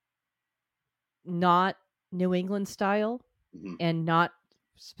not New England style Mhm. and not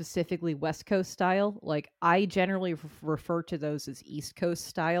specifically West Coast style. Like I generally refer to those as East Coast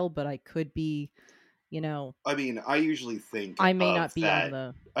style, but I could be, you know, I mean, I usually think I may of not be on that.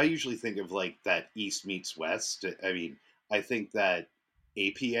 the. I usually think of like that East meets West. I mean, I think that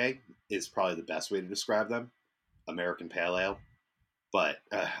APA is probably the best way to describe them, American Pale Ale. But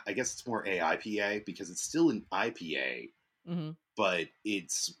I guess it's more AIPA because it's still an IPA, Mhm. but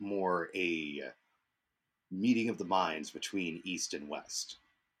it's more a meeting of the minds between East and West.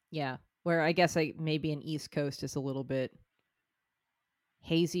 Yeah, where I guess I maybe an East Coast is a little bit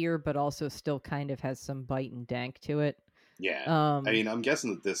hazier, but also still kind of has some bite and dank to it. Yeah. I Um, mean, I'm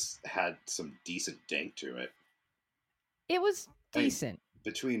guessing that this had some decent dank to it. it was I mean, decent.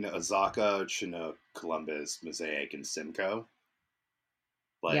 between Azaka, Chinook, Columbus, Mosaic, and Simcoe,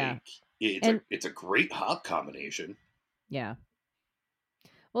 Yeah, like and it's a great hop combination. yeah.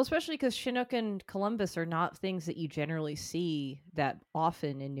 Well, especially because Chinook and Columbus are not things that you generally see that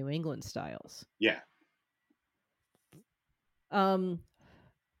often in New England styles. Yeah. Um,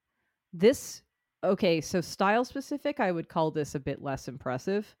 this okay, so style specific, I would call this a bit less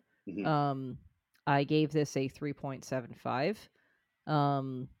impressive. Hmm. Um, I gave this a 3.75.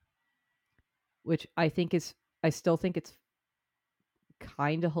 Um, which I still think it's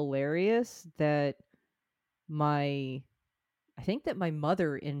kind of hilarious that my I think that my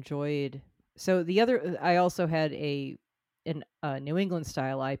mother enjoyed. So the other I also had a New England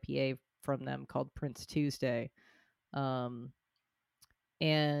style IPA from them called Prince Tuesday. Um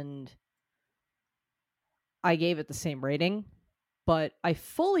and I gave it the same rating, but I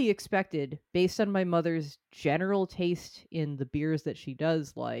fully expected, based on my mother's general taste in the beers that she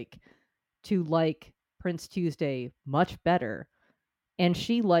does like, to like Prince Tuesday much better. And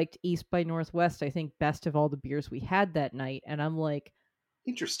she liked East by Northwest, I think, best of all the beers we had that night. And I'm like,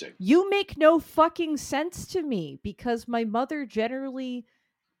 Interesting. you make no fucking sense to me because my mother generally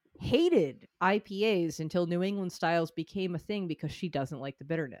hated IPAs until New England styles became a thing because she doesn't like the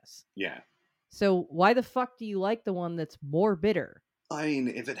bitterness. Yeah. So why the fuck do you like the one that's more bitter? I mean,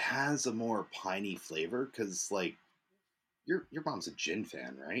 if it has a more piney flavor, because like your mom's a gin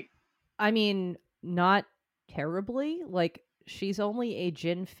fan, right? I mean, not terribly. Like, she's only a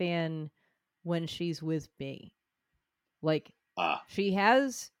gin fan when she's with me. Like, Ah, she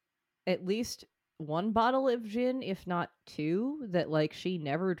has at least one bottle of gin, if not two, that like she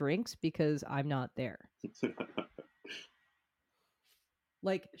never drinks because I'm not there.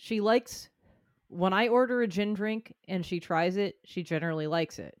 Like she likes when I order a gin drink and she tries it, she generally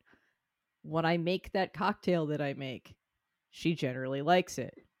likes it. When I make that cocktail that I make, she generally likes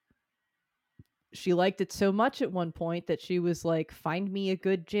it. She liked it so much at one point that she was like, "Find me a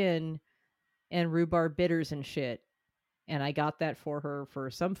good gin and rhubarb bitters and shit." And I got that for her for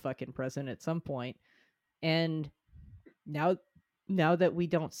some fucking present at some point. And now now that we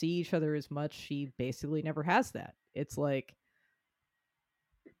don't see each other as much, she basically never has that. It's like,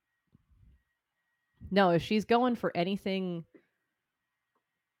 no, if she's going for anything,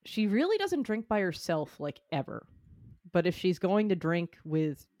 she really doesn't drink by herself like ever. But if she's going to drink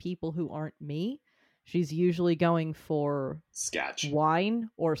with people who aren't me, she's usually going for Scotch. wine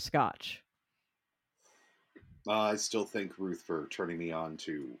or scotch. I still thank Ruth for turning me on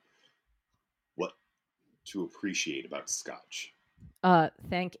to what to appreciate about Scotch.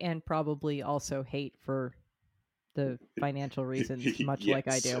 Thank and probably also hate for the financial reasons, much like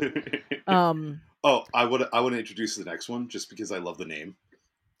I Yes. do. Um, Oh, I want to introduce the next one just because I love the name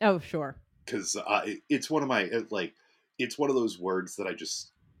oh, sure. because it's one of my like it's one of those words that I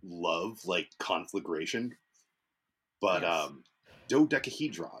just love like conflagration. But Yes.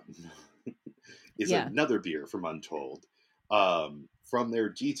 dodecahedron is Yeah. another beer from Untold. From their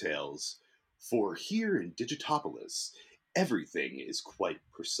details, for here in Digitopolis, everything is quite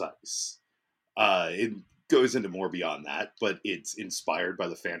precise. It goes into more beyond that, but it's inspired by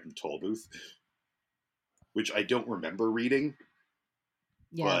the Phantom Tollbooth, which I don't remember reading,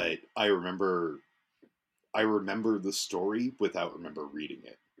 Yeah. but I remember the story without remember reading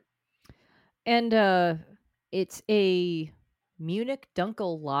it. And it's a Munich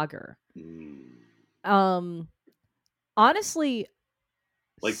Dunkel lager. Mm. Um honestly,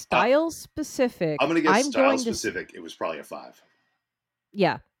 Like style I'm specific, gonna guess I'm style going to specific. It was probably a 5.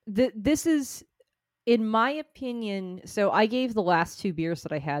 yeah. This is in my opinion, so I gave the last two beers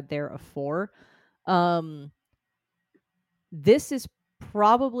that I had there a 4. Um this is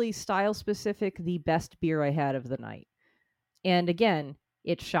probably style specific the best beer I had of the night. And again,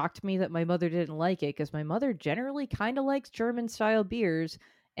 it shocked me that my mother didn't like it because my mother generally kind of likes German style beers.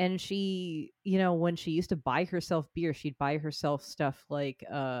 And she, when she used to buy herself beer, she'd buy herself stuff like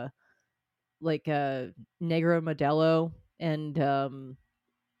Negro Modelo and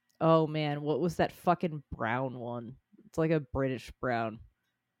oh man, what was that fucking brown one? It's like a British brown.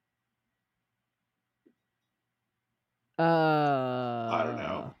 I don't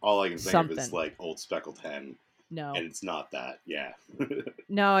know. All I can think of is Something. like Old Speckled Hen, No. and it's not that. Yeah.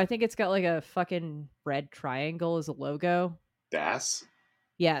 No, I think it's got like a fucking red triangle as a logo. Bass?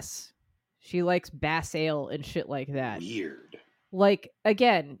 Yes. She likes Bass Ale and shit like that. Weird. Like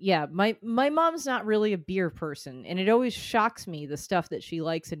again, yeah, my mom's not really a beer person, and it always shocks me the stuff that she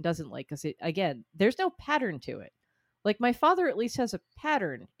likes and doesn't like because it again, there's no pattern to it. Like my father at least has a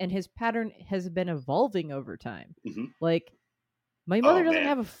pattern, and his pattern has been evolving over time. Hmm. Like my mother Oh doesn't man.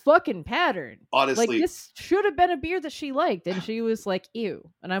 have a fucking pattern. Like Honestly. this should have been a beer that she liked, and she was like, "Ew."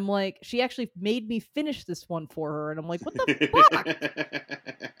 And I'm like, she actually made me finish this one for her, and I'm like, "What the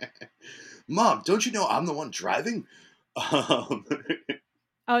fuck?" Mom, don't you know I'm the one driving? Um,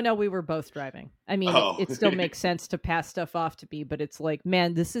 Oh no, we were both driving. I mean, it, oh. it still makes sense to pass stuff off to me, but it's like,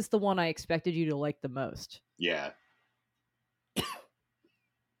 man, this is the one I expected you to like the most, Yeah.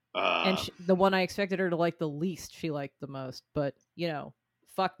 and Um, the one I expected her to like the least, she liked the most. But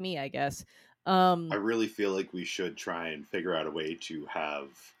fuck me, I guess. I really feel like we should try and figure out a way to have,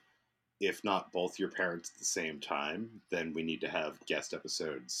 if not both your parents at the same time, then we need to have guest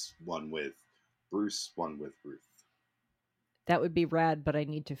episodes. One with Bruce, one with Ruth. That would be rad, but I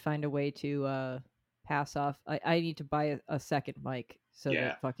need to find a way to pass off. I need to buy a second mic so Yeah.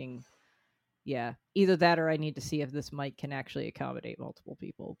 that fucking yeah, either that or I need to see if this mic can actually accommodate multiple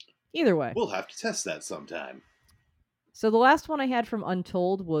people. Either way. We'll have to test that sometime. So the last one I had from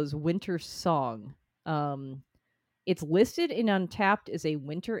Untold was Winter Song. Um, it's listed in Untapped as a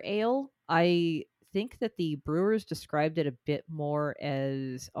winter ale. I think that the brewers described it a bit more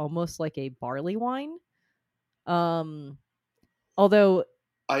as almost like a barley wine. Um, although,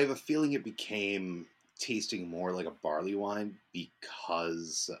 I have a feeling it became tasting more like a barley wine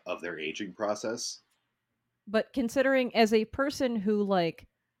because of their aging process. but considering as a person who like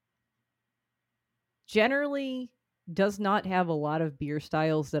generally does not have a lot of beer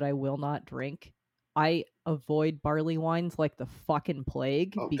styles that I will not drink, I avoid barley wines like the fucking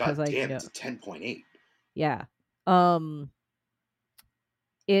plague Oh because god I damn, know, it's a 10.8. yeah. Um,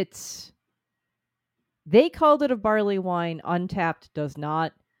 it's They called it a barley wine. Untapped does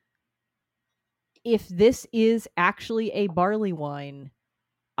not. If this is actually a barley wine,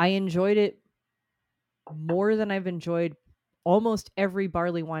 I enjoyed it more than I've enjoyed almost every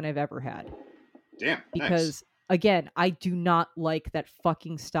barley wine I've ever had. Damn, nice. Because again, I do not like that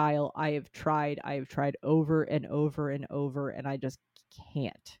fucking style. I have tried over and over and over, and I just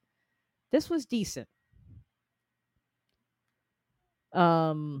can't. This was decent.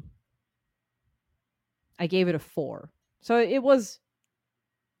 Um, I gave it a 4. So it was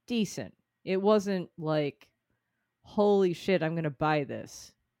decent. It wasn't like, holy shit, I'm going to buy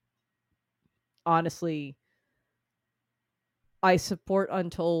this. Honestly, I support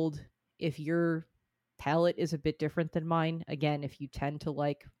Untold if your palate is a bit different than mine. Again, if you tend to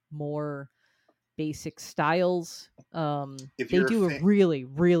like more basic styles, If they you're a do a fan, really,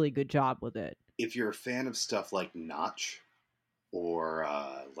 really good job with it. if you're a fan of stuff like Notch or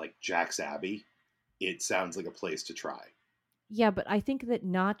like Jack's Abbey, it sounds like a place to try. Yeah, but I think that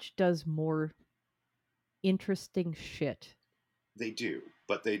Notch does more interesting shit. They do,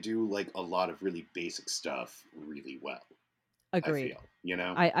 but they do like a lot of really basic stuff really well. I Agreed. feel, you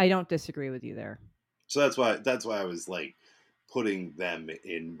know. I don't disagree with you there. So that's why I was like putting them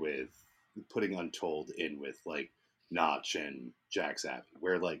in with putting Untold in with like Notch and Jack's Abbey,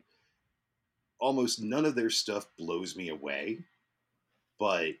 where like almost none of their stuff blows me away,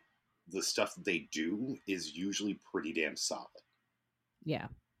 but the stuff that they do is usually pretty damn solid. Yeah.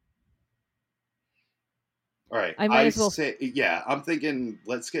 All right, I might I as well. say yeah. I'm thinking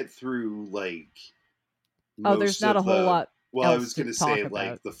let's get through like Oh, there's most not a of whole the. lot Well, I else was to gonna talk say about.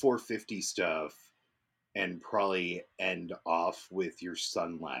 like the 450 stuff, and probably end off with your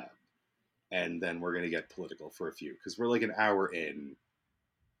Sun Lab, and then we're gonna get political for a few because we're like an hour in.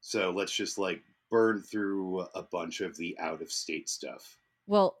 So let's just like burn through a bunch of the out of state stuff.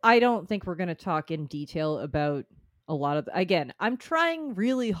 Well, I don't think we're going to talk in detail about a lot of again, I'm trying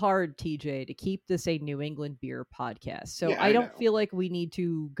really hard, TJ, to keep this a New England beer podcast. So Yeah, I I don't know. feel like we need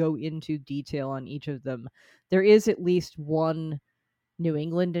to go into detail on each of them. There is at least one New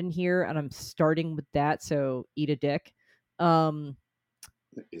England in here, and I'm starting with that, so eat a dick. Um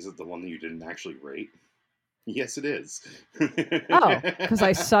Is it the one that you didn't actually rate? Yes, it is. Oh, because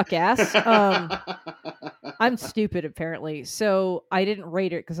I suck ass. I'm stupid apparently, so I didn't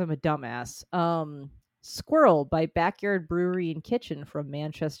rate it because I'm a dumbass. Squirrel by Backyard Brewery and Kitchen from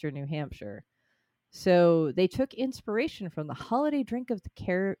Manchester, New Hampshire. So they took inspiration from the holiday drink of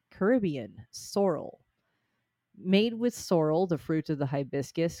the Caribbean, sorrel. Made with sorrel, the fruit of the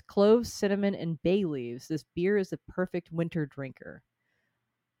hibiscus, cloves, cinnamon, and bay leaves, this beer is a perfect winter drinker.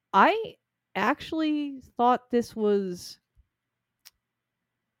 I actually thought this was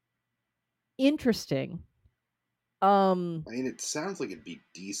interesting. I mean, it sounds like it'd be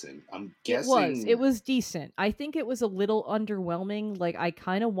decent. I'm It was. It guessing. was decent. I think it was a little underwhelming. Like I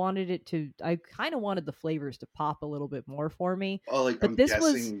kind of wanted it to I kind of wanted the flavors to pop a little bit more for me. Oh, like But I'm this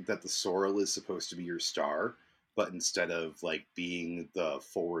was guessing that the sorrel is supposed to be your star, but instead of like being the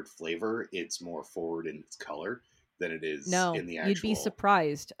forward flavor, it's more forward in its color than it is no, in the you'd be actual.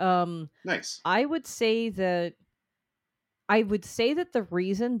 surprised. Nice. I would say that I would say that the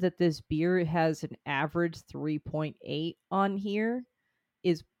reason that this beer has an average 3.8 on here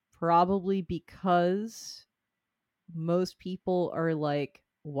is probably because most people are like,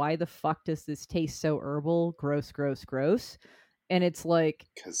 why the fuck does this taste so herbal? Gross, gross, gross. And it's like,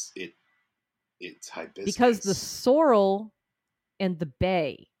 Because it's because the hibiscus. sorrel and the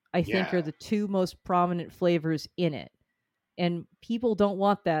bay, I think, are Yeah. the two most prominent flavors in it. And people don't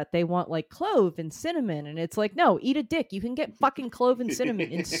want that. They want like clove and cinnamon. And it's like, no, eat a dick. You can get fucking clove and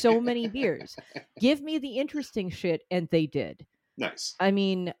cinnamon in so many beers. Give me the interesting shit. And they did. Nice. I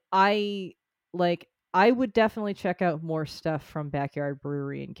mean, I would definitely check out more stuff from Backyard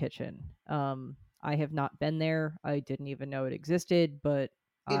Brewery and Kitchen. I have not been there. I didn't even know it existed, but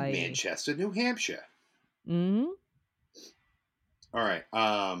In I Manchester, New Hampshire. mhm. All right.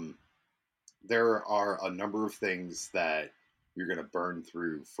 There are a number of things that you're gonna burn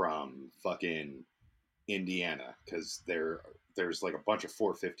through from fucking Indiana because there's like a bunch of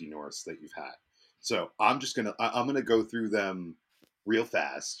 450 Norths that you've had. So I'm gonna go through them real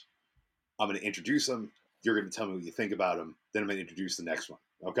fast. I'm gonna introduce them. You're gonna tell me what you think about them. Then I'm gonna introduce the next one.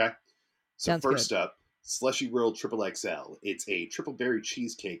 Okay. So Sounds good. first up, Slushy World Triple XL. It's a triple berry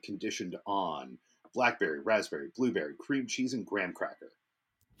cheesecake conditioned on blackberry, raspberry, blueberry, cream cheese, and graham cracker.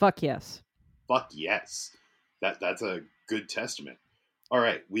 Fuck yes. Fuck yes. That's a good testament. All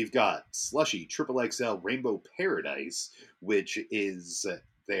right, we've got Slushy Triple XL Rainbow Paradise, which is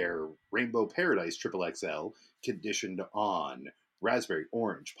their Rainbow Paradise Triple XL conditioned on raspberry,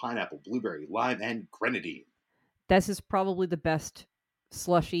 orange, pineapple, blueberry, lime, and grenadine. This is probably the best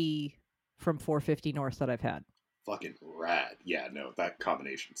slushy from 450 North that I've had. Fucking rad. Yeah, no, that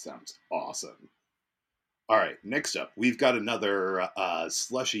combination sounds awesome. All right, next up, we've got another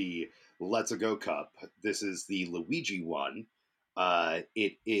slushy Let's A Go cup. This is the Luigi one.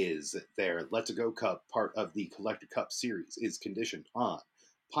 It is their Let's A Go cup, part of the Collector Cup series, is conditioned on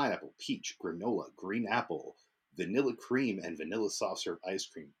pineapple, peach, granola, green apple, vanilla cream, and vanilla soft serve ice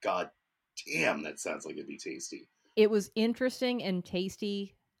cream. God damn, that sounds like it'd be tasty. It was interesting and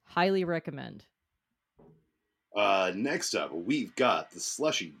tasty. Highly recommend. Next up, we've got the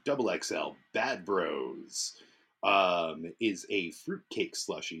Slushy Double XL Bad Bros. Is a fruitcake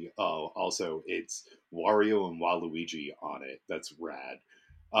slushy. Oh, also it's Wario and Waluigi on it. That's rad.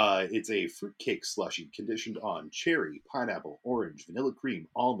 It's a fruitcake slushy conditioned on cherry, pineapple, orange, vanilla cream,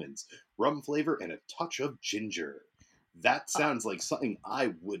 almonds, rum flavor, and a touch of ginger. That Uh, sounds like something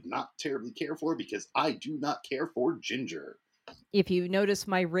I would not terribly care for because I do not care for ginger. if you notice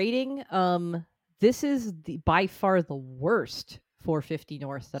my rating, this is by far the worst 450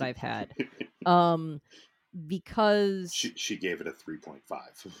 North that I've had. Um, because She gave it a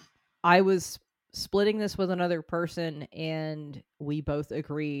 3.5. I was splitting this with another person and we both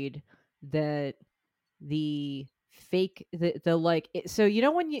agreed that the the like so you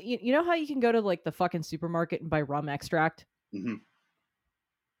know when you know how you can go to like the fucking supermarket and buy rum extract Mm-hmm.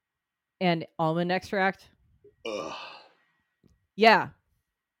 and almond extract? Ugh. Yeah,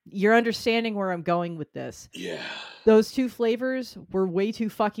 you're understanding where I'm going with this. Yeah. Those two flavors were way too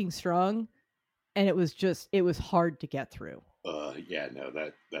fucking strong and it was hard to get through. Yeah, no,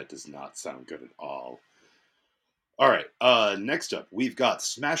 that does not sound good at all. All right. Next up, we've got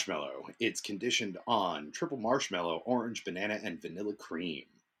Smashmallow. It's conditioned on triple marshmallow, orange, banana, and vanilla cream.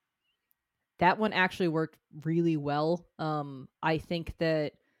 That one actually worked really well. I think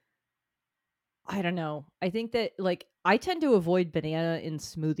that I don't know. I think that like I tend to avoid banana in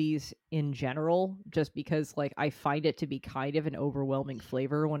smoothies in general just because like I find it to be kind of an overwhelming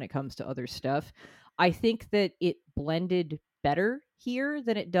flavor when it comes to other stuff. I think that it blended better here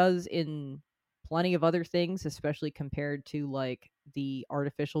than it does in plenty of other things, especially compared to like the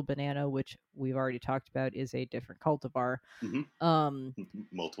artificial banana, which we've already talked about is a different cultivar. Hmm. Um,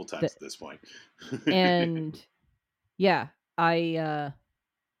 Multiple the, times at this point. and yeah, I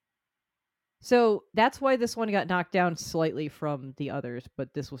so that's why this one got knocked down slightly from the others,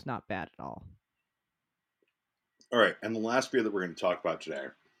 but this was not bad at all. All right, and the last beer that we're going to talk about today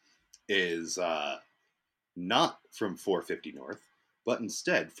is not from 450 North, but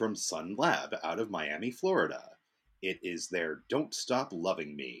instead from Sun Lab out of Miami, Florida. It is their Don't Stop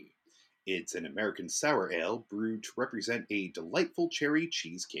Loving Me. It's an American sour ale brewed to represent a delightful cherry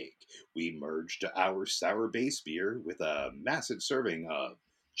cheesecake. We merged our sour base beer with a massive serving of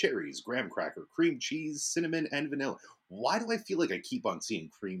cherries, graham cracker, cream cheese, cinnamon, and vanilla. Why do I feel like I keep on seeing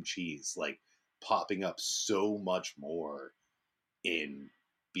cream cheese like popping up so much more in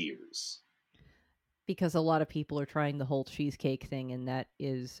beers? Because a lot of people are trying the whole cheesecake thing, and that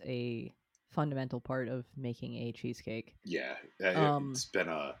is a fundamental part of making a cheesecake. Yeah, Um, it's been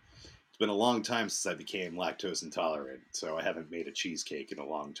a long time since I became lactose intolerant, so I haven't made a cheesecake in a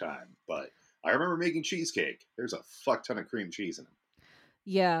long time. But I remember making cheesecake. There's a fuck ton of cream cheese in them.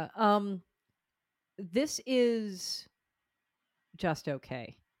 yeah, this is just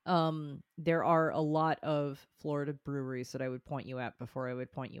okay. There are a lot of Florida breweries that I would point you at before I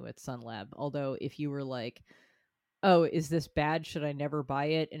would point you at Sun Lab. Although if you were like, "Oh, is this bad? Should I never buy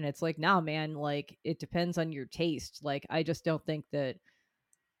it?" And it's like, "Nah, man, like it depends on your taste." Like I just don't think that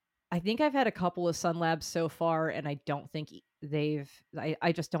I think I've had a couple of Sun Labs so far and I don't think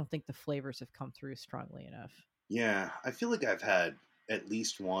I just don't think the flavors have come through strongly enough. Yeah, I feel like I've had at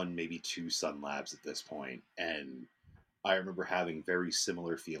least one, maybe two Sun Labs at this point, and I remember having very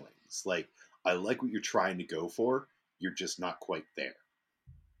similar feelings. Like, I like what you're trying to go for, you're just not quite there.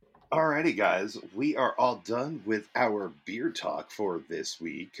 Alrighty, guys, we are all done with our beer talk for this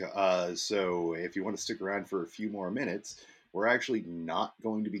week. So, if you want to stick around for a few more minutes, we're actually not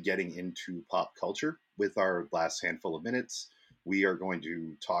going to be getting into pop culture with our last handful of minutes. We are going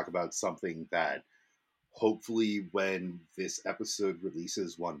to talk about something that hopefully, when this episode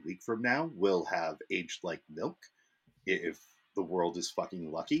releases 1 week from now, will have aged like milk if the world is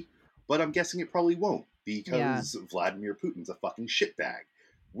fucking lucky. But I'm guessing it probably won't Yeah. because Vladimir Putin's a fucking shitbag.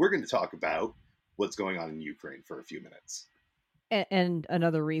 We're going to talk about what's going on in Ukraine for a few minutes. And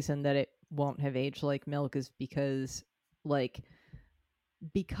another reason that it won't have aged like milk is like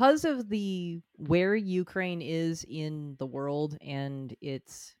because of the where Ukraine is in the world and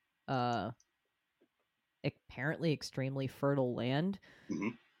its uh apparently extremely fertile land. Mm-hmm.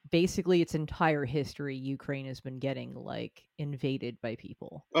 Basically its entire history Ukraine has been getting like invaded by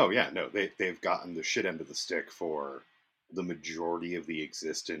people. Oh yeah, no, they've gotten the shit end of the stick for the majority of the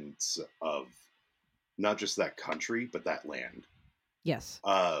existence of not just that country but that land. Yes.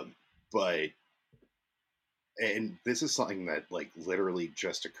 Um, but and this is something that like literally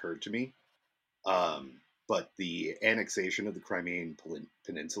just occurred to me. But the annexation of the Crimean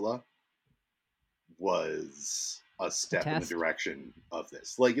Peninsula was a A step in the test. direction of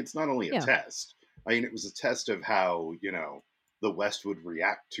this. Like, it's not only a Yeah. test. I mean, it was a test of how the West would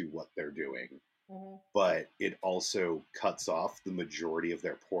react to what they're doing, but it also cuts off the majority of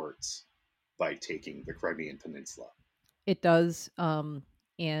their ports by taking the Crimean Peninsula. It does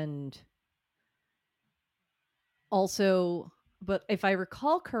and also, but if I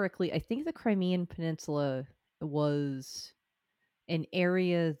recall correctly, I think the Crimean Peninsula was an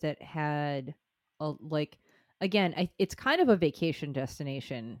area that had a like again, it's kind of a vacation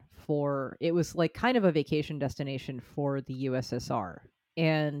destination for it was like kind of a vacation destination for the USSR.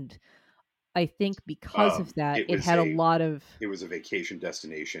 And I think because of that, It it was had a a lot of it was a vacation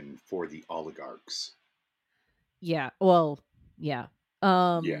destination for the oligarchs. yeah, well, yeah.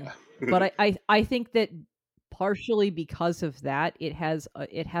 Um Yeah. but I think that partially because of that, it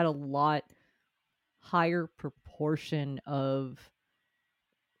had a lot higher proportion of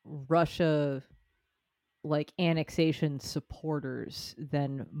Russia like annexation supporters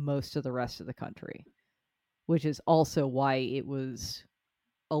than most of the rest of the country, which is also why it was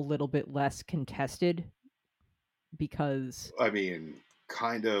a little bit less contested because I mean,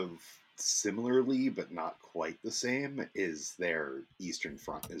 kind of similarly, but not quite the same, is their Eastern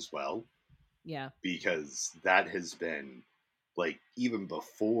Front as well, yeah, because that has been like even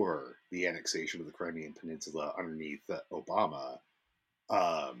before the annexation of the Crimean Peninsula underneath Obama.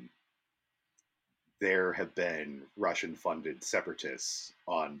 Um, there have been Russian-funded separatists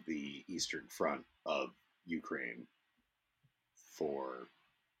on the Eastern Front of Ukraine for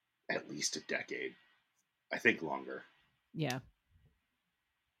at least a decade. I think longer, yeah.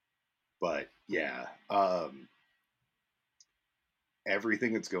 but yeah.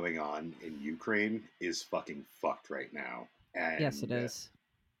 everything that's going on in Ukraine is fucking fucked right now. Yes, it And is.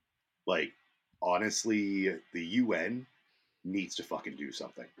 like honestly, the UN needs to fucking do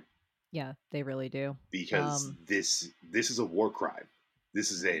something Yeah, they really do. because this is a war crime.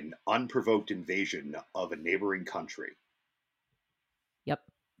 This is an unprovoked invasion of a neighboring country. Yep.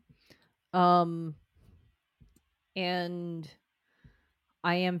 Um, and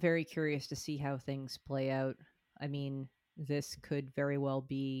I am very curious to see how things play out. I mean, this could very well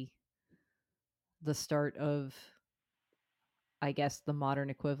be the start of, I guess, the modern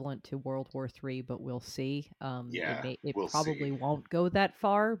equivalent to World War III, but we'll see. Yeah, It we'll see. probably won't go that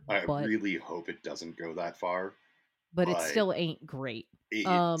far, I but really hope it doesn't go that far, it but still ain't great.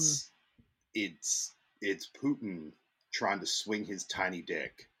 Um, it's it's Putin trying to swing his tiny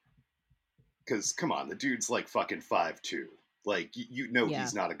dick. Because come on, the dude's like fucking 5'2". Like you know yeah.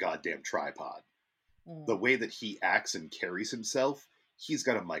 he's not a goddamn tripod. The Mm. way that he acts and carries himself, he's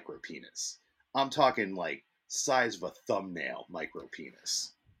got a micro penis. I'm talking like size of a thumbnail micro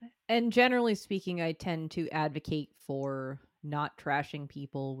penis. And generally speaking, I tend to advocate for not trashing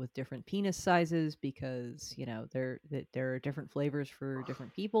people with different penis sizes because, you know, there are different flavors for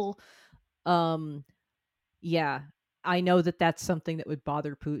different people. Um yeah, I know that that's something that would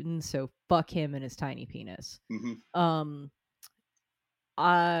bother Putin, so fuck him and his tiny penis. Mm-hmm. Um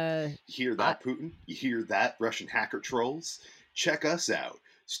uh You hear I that, Putin? You hear that, Russian hacker trolls? Check us out.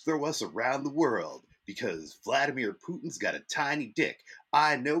 Throw us around the world because Vladimir Putin's got a tiny dick.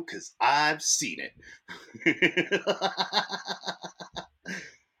 I know because I've seen it.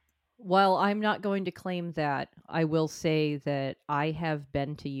 While I'm not going to claim that, I will say that I have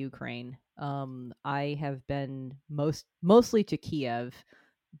been to Ukraine. I have been mostly to Kiev,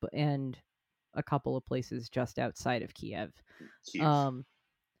 and a couple of places just outside of Kiev. Kiev. Um,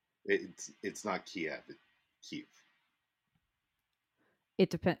 It's not Kiev. It's Kiev. it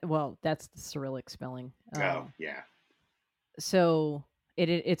depends. Well, that's the Cyrillic spelling. Oh yeah. So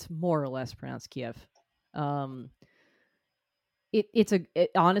it's more or less pronounced Kiev. Um,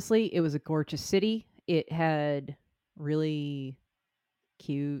 honestly, it was a gorgeous city. It had really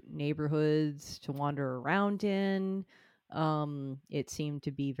cute neighborhoods to wander around in. It seemed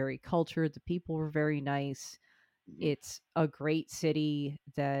to be very cultured. The people were very nice. Mhm. It's a great city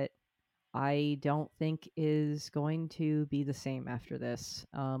that I don't think is going to be the same after this.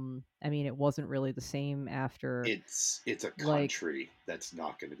 I mean, it wasn't really the same after, It's a like, country that's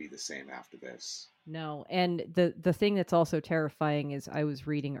not going to be the same after this. no. And the thing that's also terrifying is I was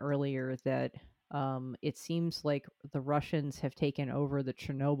reading earlier that it seems like the Russians have taken over the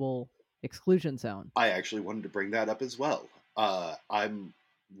Chernobyl exclusion zone. I actually wanted to bring that up as well. I'm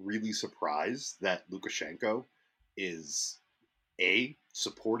really surprised that Lukashenko is a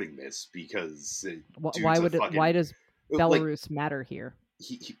supporting this because dude's a Why fucking does like Belarus matter here?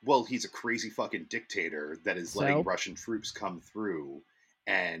 well he's a crazy fucking dictator that is letting So, Russian troops come through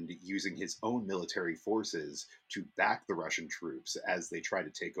and using his own military forces to back the Russian troops as they try to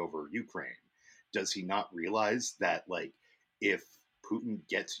take over Ukraine. Does he not realize that like if Putin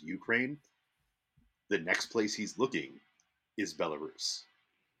gets Ukraine, the next place he's looking is Belarus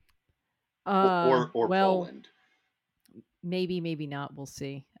or well, Poland. maybe not. We'll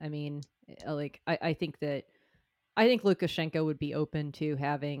see. I mean, I think Lukashenko would be open to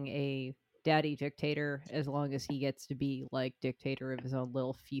having a daddy dictator as long as he gets to be like dictator of his own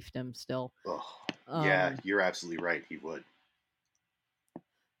little fiefdom still. Oh, yeah, Um, you're absolutely right. He would.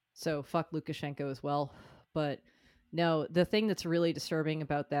 so fuck Lukashenko as well. But no, the thing that's really disturbing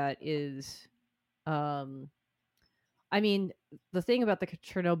about that is, um, I mean, the thing about the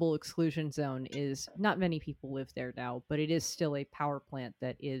Chernobyl exclusion zone is not many people live there now, but it is still a power plant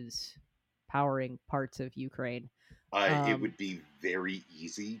that is powering parts of Ukraine. It Um, would be very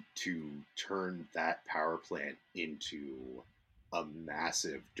easy to turn that power plant into a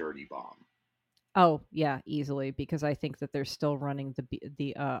massive dirty bomb. oh yeah, easily because I think that they're still running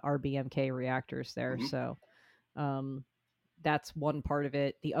the RBMK reactors there. Hmm. So um, that's one part of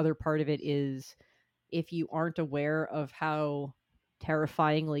it. The other part of it is if you aren't aware of how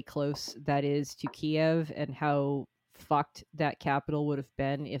terrifyingly close that is to Kiev and how fucked that capital would have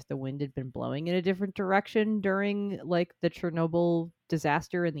been if the wind had been blowing in a different direction during like the Chernobyl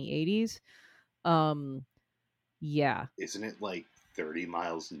disaster in the 80s. Um yeah, Isn't it like 30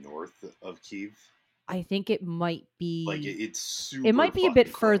 miles north of Kiev? I think Like it's it super might be a bit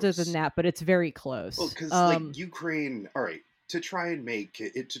fucking further than close. that, but it's very Well, close. because like Ukraine, all right, to try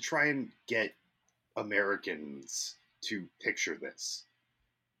and get Americans to picture this,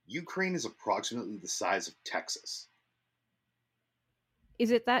 Ukraine is approximately the size of Texas.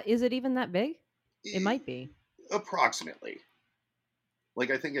 Is it even that big? It Eh, might be. approximately.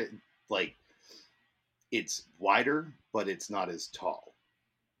 Like I think it like it's wider, but it's not as tall.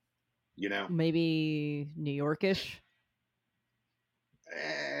 You know, Maybe New Yorkish,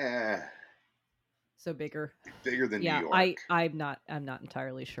 eh, so bigger. bigger than New Yeah, York. I'm not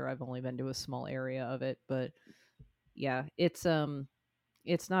entirely sure. I've only been to a small area of it, but yeah, it's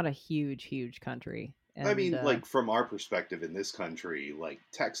not a huge country. I And mean, like from our perspective in this country, like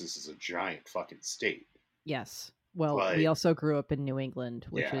Texas is a giant fucking state. yes. Well, we But also grew up in New England,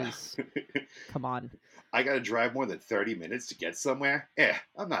 which yeah, is come on. I gotta drive more than 30 minutes to get somewhere. Yeah,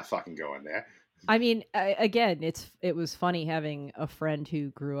 I'm not fucking going there. I mean, again, it was funny having a friend who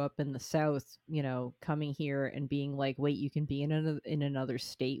grew up in the South, coming here and being like, "Wait, you can be in another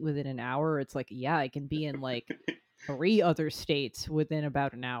state within an hour?" It's like, "Yeah, I can be in like three other states within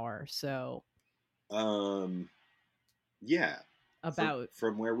about an hour." So, um, yeah, from about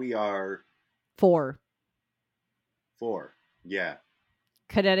from where we are, four: 4. Yeah,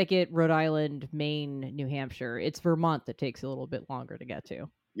 Connecticut, Rhode Island, Maine, New Hampshire. It's Vermont that takes a little bit longer to get to.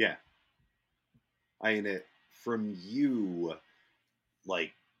 yeah. I mean, from you,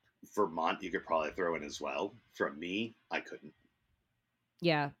 like Vermont, you could probably throw in as well. From me, I couldn't.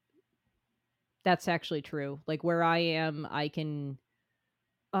 Yeah, that's actually true. Like where I am, I can.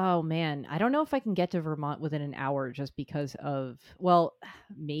 Oh man, I don't know if I can get to Vermont within an hour just because of, well,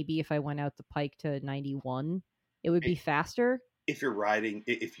 maybe if I went out the pike to 91, it would be faster. If you're riding,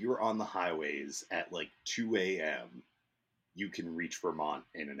 if you're on the highways at like 2 a.m., you can reach Vermont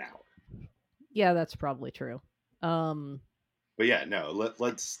in an hour. Yeah, that's probably true. Um, But yeah, no,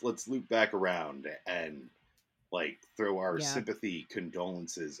 let's loop back around and like throw our yeah. sympathy,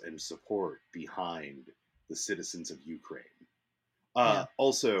 condolences, and support behind the citizens of Ukraine. Yeah.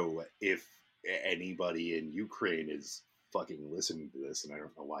 Also, if anybody in Ukraine is fucking listening to this, and I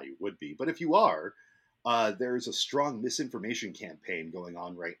don't know why you would be, but if you are, there's a strong misinformation campaign going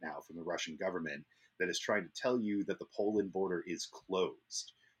on right now from the Russian government that is trying to tell you that the Poland border is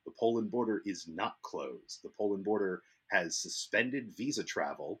closed. The Poland border is not closed. The Poland border has suspended visa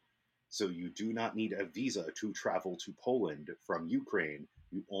travel, so you do not need a visa to travel to Poland from Ukraine.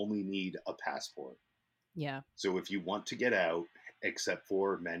 You only need a passport. Yeah. So if you want to get out, except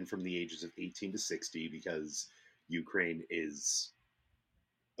for men from the ages of 18 to 60, because Ukraine is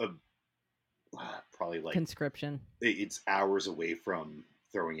a, probably like Conscription. it's hours away from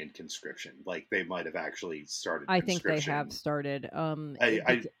throwing in conscription. Like they might have actually started I think they have conscription. started.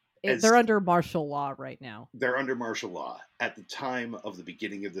 I They're as under martial law right now. they're under martial law. At the time of the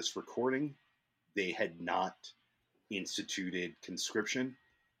beginning of this recording, they had not instituted conscription,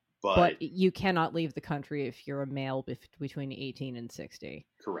 but But you cannot leave the country if you're a male between 18 and 60.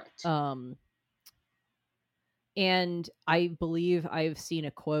 correct. Um, and I believe I've seen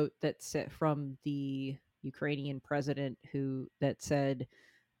a quote that's from the Ukrainian president who that said,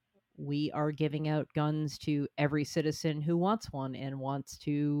 "We are giving out guns to every citizen who wants one and wants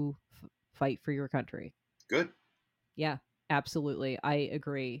to fight for your country." Good. Yeah, absolutely. I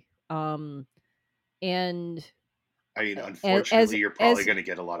agree. And I mean, as unfortunately, you're probably as going to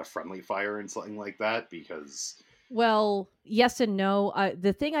get a lot of friendly fire and something like that because well, yes and no.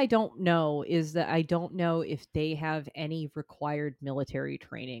 The thing I don't know is that I don't know if they have any required military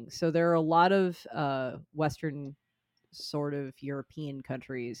training. So there are a lot of Western sort of European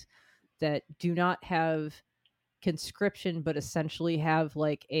countries that do not have conscription, but essentially have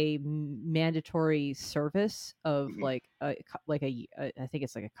like a mandatory service of mhm. like I think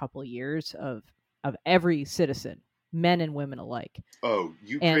it's like a couple of years of every citizen, men and women alike, Oh, and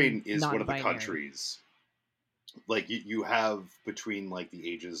Ukraine is one of the non-binary. countries. Like you have between like the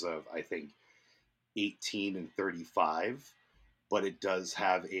ages of I think 18 and 35, but it does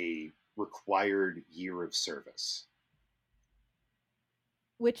have a required year of service.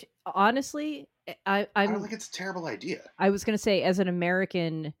 Which honestly, I don't think it's a terrible idea. I was gonna say, as an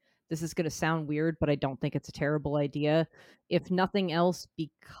American, this is gonna sound weird, but I don't think it's a terrible idea. If nothing else,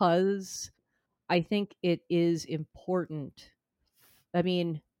 because I think it is important. I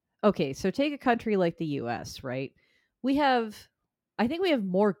mean, okay, so take a country like the US, right? We have I think we have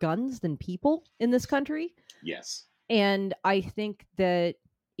more guns than people in this country. Yes. And I think that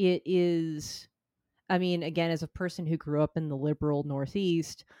it is, I mean, again, as a person who grew up in the liberal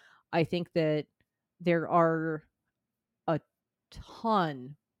Northeast, I think that there are a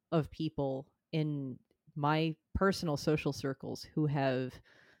ton of people in my personal social circles who have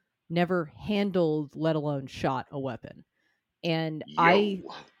never handled, let alone shot a weapon. And Yo.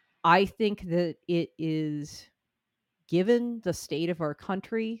 I think that it is, given the state of our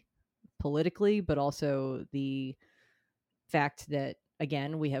country politically, but also the fact that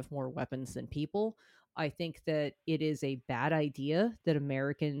again we have more weapons than people. I think that it is a bad idea that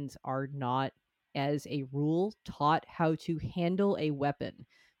Americans are not, as a rule, taught how to handle a weapon.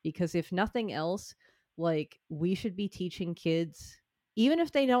 Because if nothing else, like, we should be teaching kids, even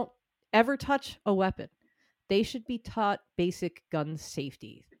if they don't ever touch a weapon, they should be taught basic gun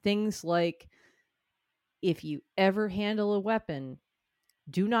safety. Things like, if you ever handle a weapon,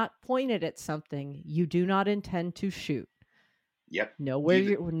 do not point it at something you do not intend to shoot. Yep. Know where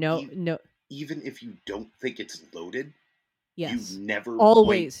you're no. Even if you don't think it's loaded, you Yes. never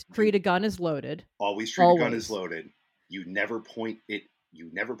Always treat a gun as loaded. always treat a gun as Always. loaded. You never point it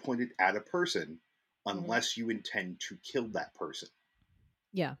at a person Mhm. unless you intend to kill that person.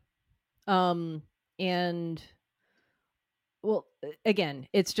 Yeah. And well, again,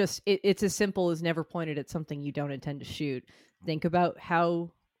 it's just it's as simple as never pointed at something you don't intend to shoot. Think about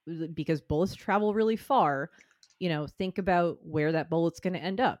how, because bullets travel really far, think about where that bullet's going to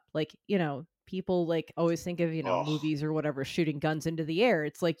end up. Like, people like always think of, Oh, movies or whatever shooting guns into the air.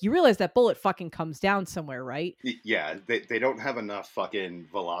 It's like, you realize that bullet fucking comes down somewhere, right? yeah, they don't have enough fucking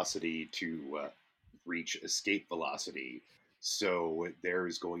velocity to reach escape velocity. So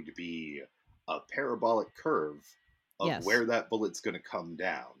there's going to be a parabolic curve of Yes. where that bullet's going to come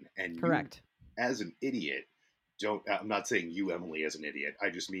down. And Correct. you, as an idiot, I'm not saying you, Emily, as an idiot. I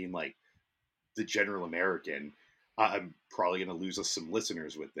just mean like the general American. I'm probably going to lose us some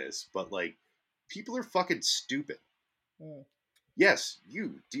listeners with this, but like, people are fucking stupid. Mm. Yes,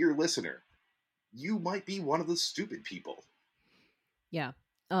 you, dear listener, you might be one of the stupid people. Yeah.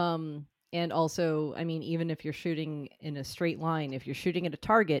 And also, I mean, even if you're shooting in a straight line, if you're shooting at a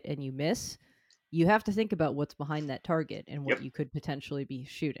target and you miss, you have to think about what's behind that target and what Yep. you could potentially be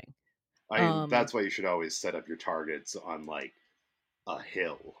shooting. That's why you should always set up your targets on like a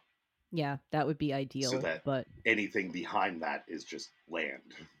hill Yeah, that would be so ideal, that but anything behind that is just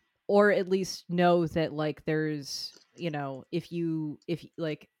land. or at least know that, like, there's, if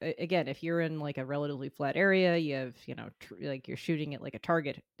like, again, if you're in like a relatively flat area, you have, like, you're shooting at like a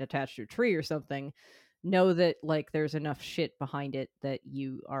target attached to a tree or something, know that, like, there's enough shit behind it that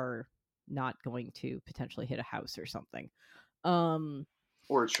you are not going to potentially hit a house or something. um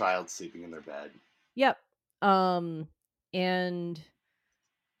Or a child sleeping in their bed. yep. And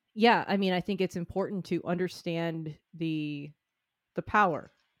yeah, I mean, I think it's important to understand the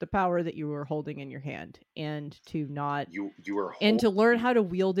power, the power that you are holding in your hand, and to not, and to learn how to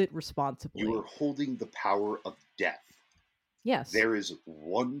wield it You are responsibly. holding the power of death. Yes. There is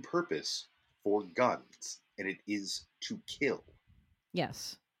one purpose for guns, and it is to kill.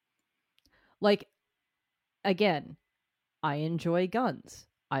 Yes. Like, again, I enjoy guns.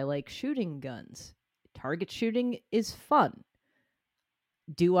 I like shooting guns. Target shooting is fun.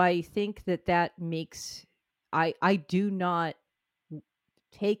 Do I think that that makes, I do not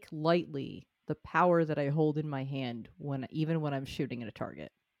take lightly the power that I hold in my hand when, even when I'm shooting at a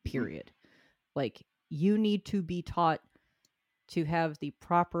target. Mhm. Period. Like, you need to be taught to have the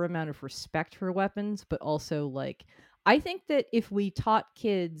proper amount of respect for weapons, but also, like, I think that if we taught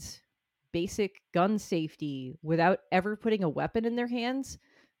kids basic gun safety without ever putting a weapon in their hands,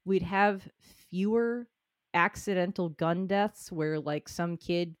 we'd have fewer accidental gun deaths where, like, some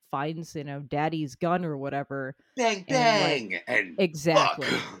kid finds, daddy's gun or whatever, Bang and, like, bang and fuck. exactly.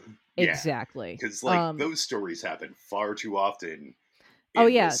 Yeah, Exactly. because like those stories happen far too often Oh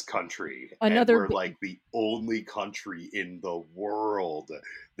in yeah, this country, and another we're like the only country in the world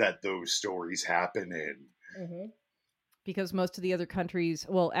that those stories happen in. because most of the other countries,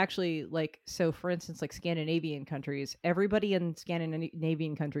 well, actually, like, so for instance, like Scandinavian countries, everybody in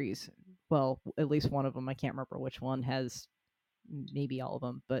Scandinavian countries, well, at least one of them, I can't remember which one, has, maybe all of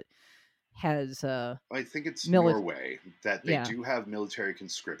them, but has I think it's military. Norway that they Yeah, do have military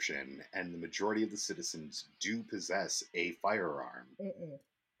conscription, and the majority of the citizens do possess a firearm.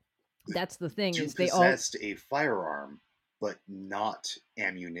 that's the thing, Do is they all, possess a firearm, but not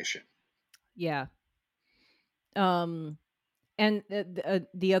ammunition. yeah. And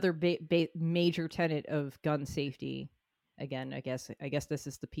the other major tenet of gun safety, again, I guess this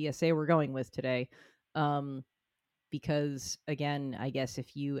is the PSA we're going with today. um because, again, I guess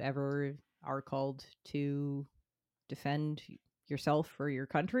if you ever are called to defend yourself or your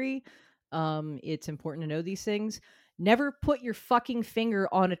country, it's important to know these things. Never put your fucking finger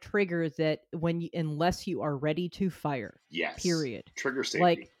on a trigger that unless you are ready to fire. Yes, Period. trigger safety.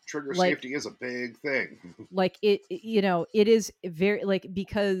 Like, Trigger like, safety is a big thing. it is very, like,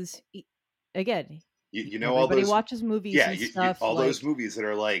 because, again, You know all everybody those, watches movies yeah, and stuff, all those like, movies that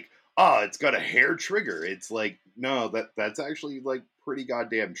are like, oh, it's got a hair trigger. It's like, no, that's actually like pretty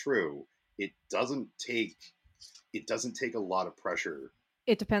goddamn true. It doesn't take it doesn't take a lot of pressure.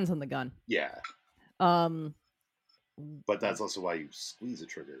 it depends on the gun. Yeah, Um, But that's also why you squeeze a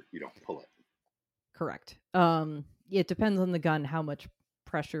trigger. You don't pull it. Correct. It depends on the gun how much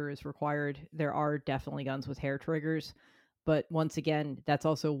pressure is required. There are definitely guns with hair triggers, but once again, that's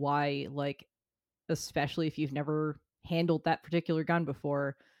also why, like, especially if you've never handled that particular gun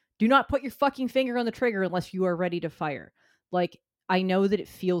before, do not put your fucking finger on the trigger unless you are ready to fire. Like, I know that it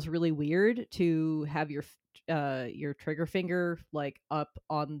feels really weird to have your trigger finger like up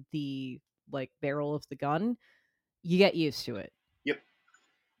on the like barrel of the gun. You get used to it. Yep.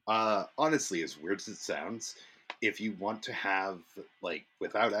 Honestly, as weird as it sounds, if you want to have, like,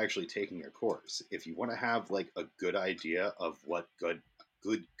 without actually taking a course, if you want to have like a good idea of what good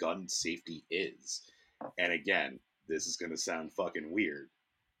gun safety is, and again, this is gonna sound fucking weird,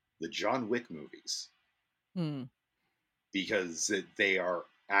 the John Wick movies, Hmm. because they are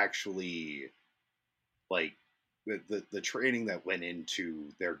actually like the training that went into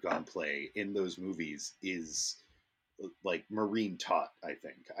their gunplay in those movies is like Marine taught. I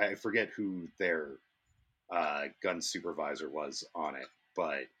think I forget who their gun supervisor was on it,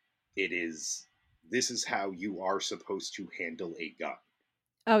 but it is this is how you are supposed to handle a gun.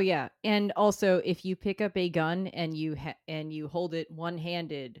 Oh yeah, and also if you pick up a gun and you hold it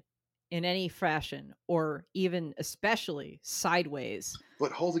one-handed in any fashion or even especially sideways,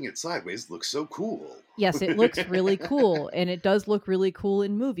 But holding it sideways looks so cool. yes, it looks really cool and it does look really cool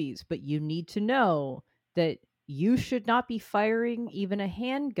in movies, but you need to know that you should not be firing even a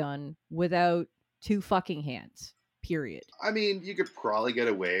handgun without two fucking hands. Period. I mean, you could probably get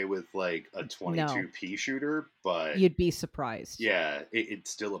away with like a No, 22p shooter, but you'd be surprised. yeah, it's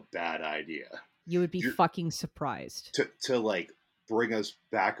still a bad idea. You would be You're fucking surprised. to like bring us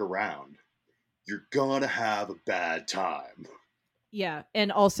back around. You're gonna have a bad time. Yeah,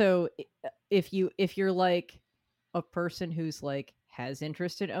 and also if you're like a person who's like has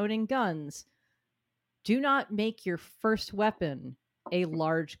interest in owning guns, do not make your first weapon a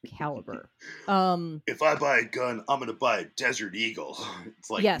large caliber. If I buy a gun, I'm gonna buy a Desert Eagle. It's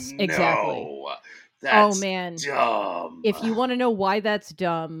like, Yes, exactly. no, Oh that's man, dumb. if you want to know why that's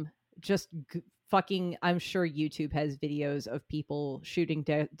dumb, just fucking I'm sure YouTube has videos of people shooting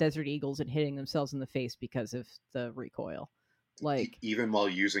Desert Eagles and hitting themselves in the face because of the recoil. Even while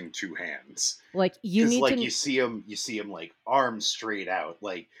using two hands, Like you because need like to you see him like arms straight out.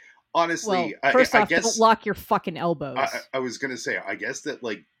 Like honestly, well, first I off, don't guess lock your fucking elbows. I was gonna say, I guess that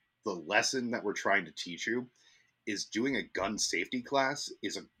like the lesson that we're trying to teach you is doing a gun safety class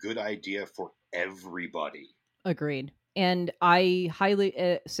is a good idea for everybody. Agreed. And I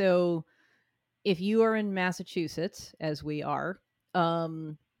highly so if you are in Massachusetts, as we are,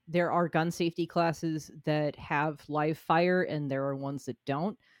 there are gun safety classes that have live fire, and there are ones that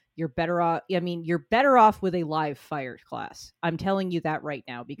don't. You're better off. I mean, you're better off with a live fire class. I'm telling you that right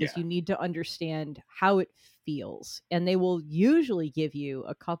now because Yeah, you need to understand how it feels, and they will usually give you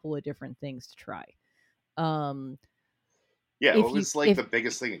a couple of different things to try. Um, yeah. What if you was like if the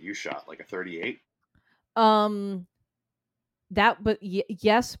biggest thing that you shot? Like a 38? um that, but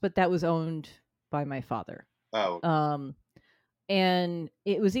yes, but that was owned by my father. Oh, Um, and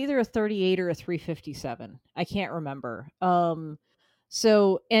it was either a 38 or a 357. I can't remember.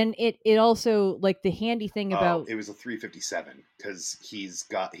 So and it also like the handy thing oh, about it was a 357 because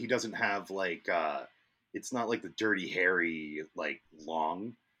he doesn't have like it's not like the Dirty Harry like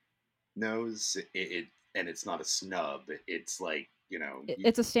long nose. It and it's not a snub. It's like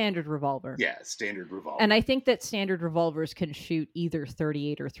it's a standard revolver. yeah, standard And revolver. I think that standard revolvers can shoot either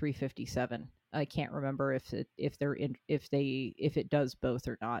 38 or 357. I can't remember if it does both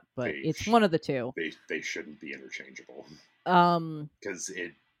or not, but They it's one of the two. they shouldn't be interchangeable Um because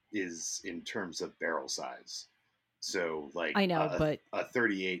it is in terms of barrel size. So like I know, but a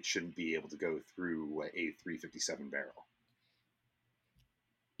 38 shouldn't be able to go through a 357 barrel.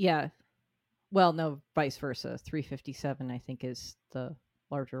 yeah. Well, no, vice versa. 357 I think is the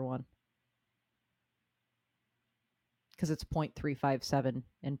larger one because it's 0.357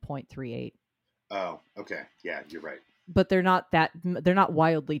 and 0.38. Oh, okay. Yeah, you're right. But they're not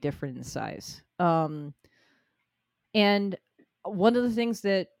wildly different in size. And one of the things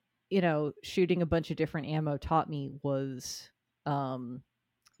that, shooting a bunch of different ammo taught me was um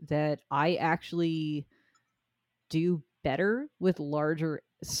that I actually do better with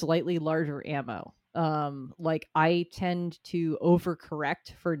slightly larger ammo. Like I tend to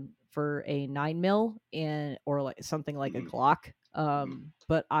overcorrect for a 9 mil and or like something like a Mhm, Glock. mhm.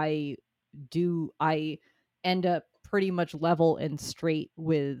 But I end up pretty much level and straight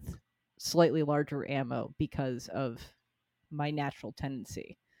with slightly larger ammo because of my natural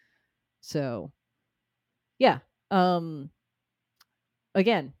tendency. So yeah. Um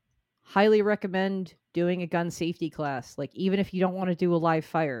again, highly recommend doing a gun safety class. Like, even if you don't want to do a live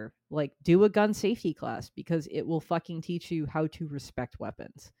fire, like, do a gun safety class because it will fucking teach you how to respect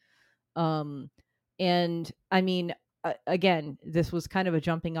weapons. Um, and I mean, again, this was kind of a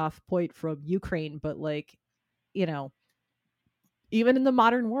jumping off point from Ukraine, but like, you know, even in the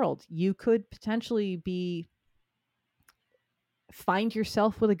modern world, you could potentially find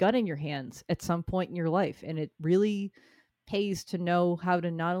yourself with a gun in your hands at some point in your life. And it really pays to know how to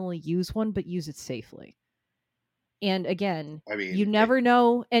not only use one, but use it safely. And again, I you mean, never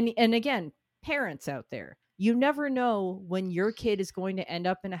know. And again, parents out there, you never know when your kid is going to end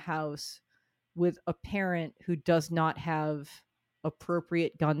up in a house with a parent who does not have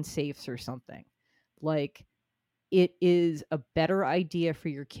appropriate gun safes or something. Like, it is a better idea for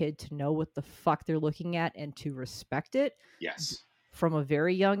your kid to know what the fuck they're looking at and to respect it yes. from a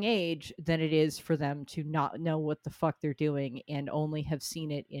very young age than it is for them to not know what the fuck they're doing and only have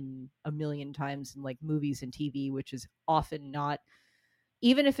seen it in a million times in like movies and TV, which is often not,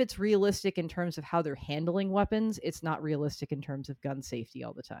 even if it's realistic in terms of how they're handling weapons, it's not realistic in terms of gun safety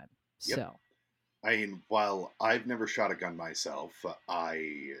all the time. Yep. So, I mean, while I've never shot a gun myself,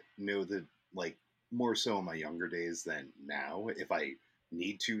 I know that, like, more so in my younger days than now. If I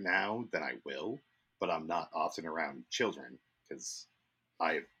need to now, then I will. But I'm not often around children because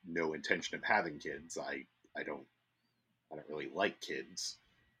I have no intention of having kids. I don't I don't really like kids.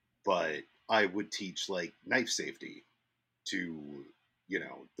 But I would teach like knife safety to,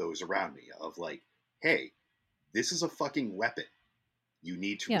 those around me of like, hey, this is a fucking weapon. You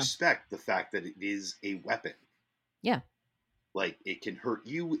need to yeah. respect the fact that it is a weapon. Yeah. Like, it can hurt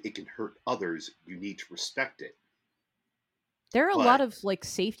you, it can hurt others. You need to respect it. There are a lot But of like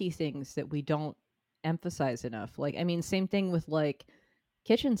safety things that we don't emphasize enough. Like, I mean, same thing with like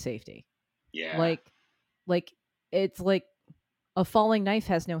kitchen safety. yeah, Like, like it's like a falling knife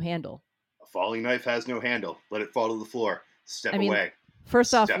has no handle. a falling knife has no handle. Let it fall to the floor. Step I mean, away.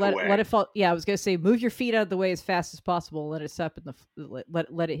 first off, Step let away. it fall. Yeah, I was gonna say, move your feet out of the way as fast as possible. Let it step in the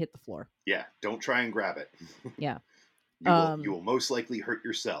let it hit the floor. Yeah, don't try and grab it. Yeah. You will most likely hurt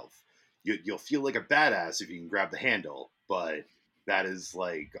yourself. You'll feel like a badass if you can grab the handle, but that is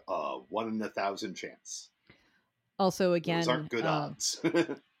like a 1 in 1,000 chance. Also, Those aren't again, good odds.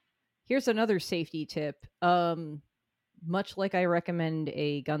 here's another safety tip. Much like I recommend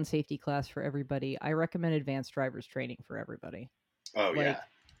a gun safety class for everybody, I recommend advanced driver's training for everybody. Oh Like,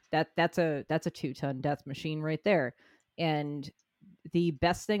 yeah. that's a 2-ton death machine right there. And the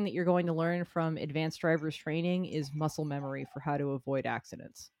best thing that you're going to learn from advanced driver's training is muscle memory for how to avoid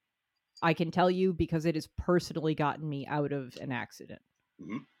accidents. I can tell you because it has personally gotten me out of an accident.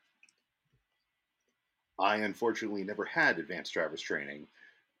 Mhm. I unfortunately never had advanced driver's training,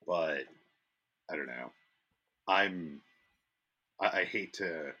 but I don't know. I'm I hate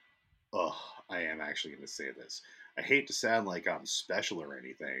to. Ugh, I am actually going to say this. I hate to sound like I'm special or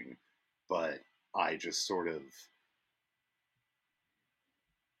anything, but I just sort of,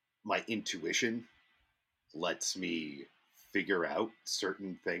 my intuition lets me figure out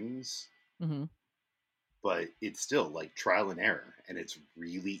certain things, Hmm. but it's still like trial and error, and it's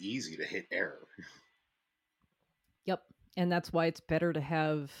really easy to hit error. Yep. And that's why it's better to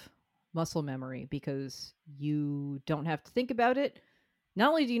have muscle memory because you don't have to think about it. Not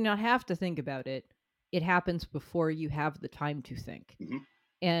only do you not have to think about it, it happens before you have the time to think. Hmm.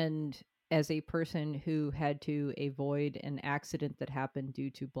 And as a person who had to avoid an accident that happened due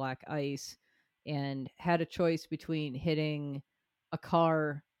to black ice and had a choice between hitting a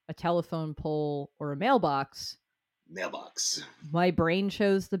car, a telephone pole, or a mailbox, Mailbox. my brain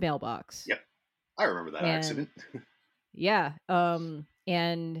chose the mailbox. Yep, I remember that And accident. yeah,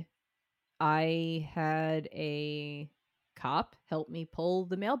 and I had a cop help me pull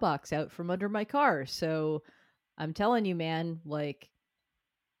the mailbox out from under my car. So I'm telling you, man, like,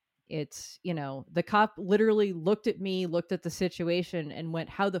 it's, the cop literally looked at me, looked at the situation, and went,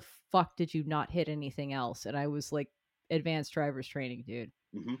 "How the fuck did you not hit anything else?" And I was like, "Advanced driver's training, dude."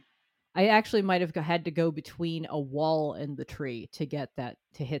 Hmm. I actually might have had to go between a wall and the tree to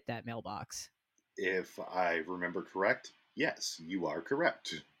hit that mailbox. If I remember correct, yes, you are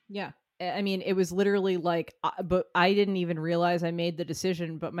correct. Yeah. I mean, it was literally like, but I didn't even realize I made the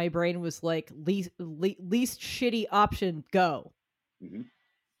decision, but my brain was like, least shitty option, go. Hmm.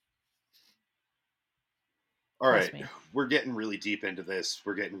 All Trust right, me, we're getting really deep into this.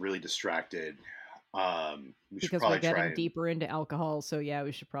 We're getting really distracted. We should because we're probably try getting and deeper into alcohol. So yeah,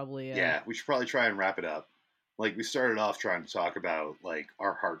 we should probably, yeah, we should probably try and wrap it up. Like, we started off trying to talk about like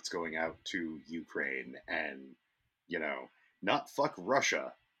our hearts going out to Ukraine and, you know, not fuck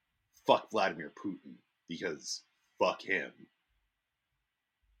Russia, fuck Vladimir Putin, because fuck him.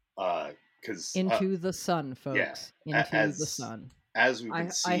 Because Into the sun, yeah, folks. Into the sun. as we've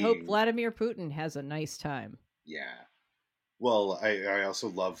been I hope seeing, Vladimir Putin has a nice time. yeah. Well, I also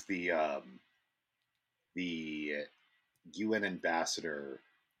love the UN ambassador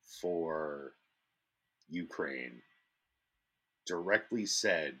for Ukraine directly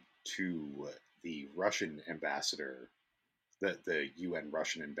said to the Russian ambassador, the UN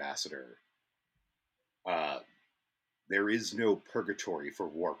Russian ambassador, uh, there is no purgatory for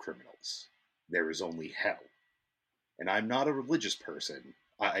war criminals. There is only hell. And I'm not a religious person.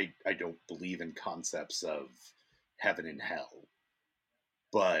 I don't believe in concepts of heaven and hell,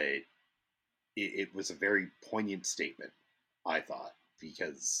 but it was a very poignant statement, I thought,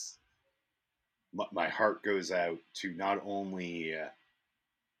 because my heart goes out to not only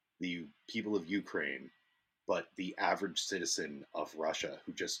the people of Ukraine, but the average citizen of Russia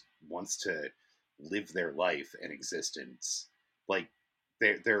who just wants to live their life and existence. Like,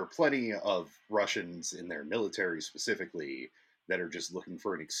 there are plenty of Russians in their military specifically that are just looking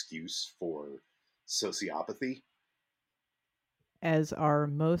for an excuse for sociopathy. As are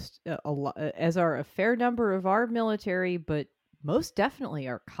as are a fair number of our military, but most definitely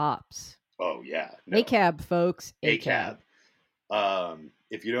our cops. Oh yeah, no, ACAB, folks. ACAB. ACAB.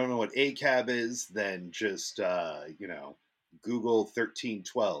 If you don't know what ACAB is, then just Google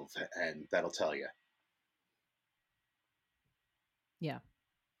 1312, and that'll tell you. Yeah.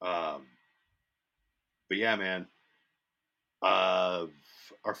 Um, but yeah, man, uh,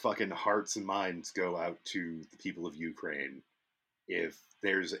 our fucking hearts and minds go out to the people of Ukraine. If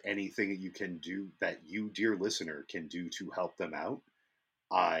there's anything that you can do, that you, dear listener, can do to help them out,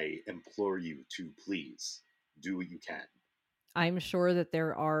 I implore you to please do what you can. I'm sure that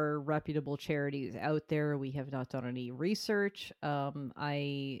there are reputable charities out there. We have not done any research.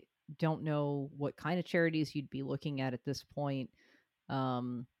 I don't know what kind of charities you'd be looking at this point,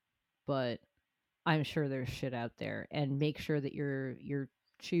 but I'm sure there's shit out there. And make sure that you're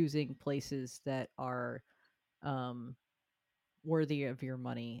choosing places that are um, worthy of your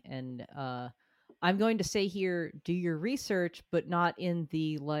money. And I'm going to say here, do your research, but not in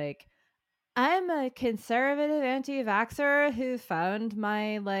the like, I'm a conservative anti-vaxxer who found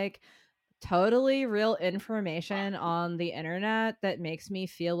my like totally real information on the internet that makes me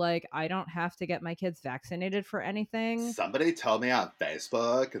feel like I don't have to get my kids vaccinated for anything. Somebody told me on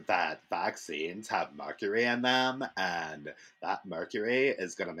Facebook that vaccines have mercury in them, and that mercury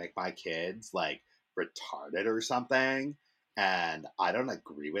is going to make my kids like retarded or something. And I don't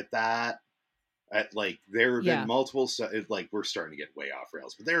agree with that. Like, there have been Yeah. multiple like, we're starting to get way off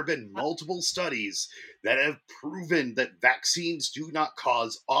rails, but there have been multiple studies that have proven that vaccines do not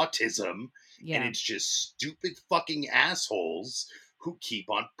cause autism, and Yeah. it's just stupid fucking assholes who keep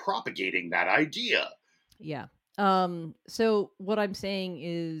on propagating that idea. Yeah. So what I'm saying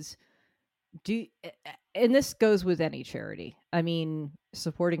is do and this goes with any charity. I mean,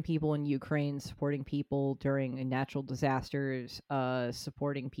 supporting people in Ukraine, supporting people during natural disasters,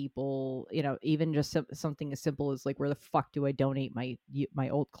 supporting people, even just something as simple as like, where the fuck do I donate my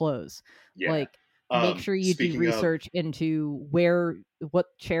old clothes? Yeah. Like, make sure you do Speaking of research into what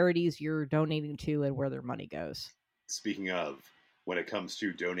charities you're donating to and where their money goes. speaking of, when it comes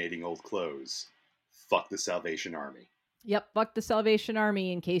to donating old clothes, fuck the Salvation Army. Yep, fuck the Salvation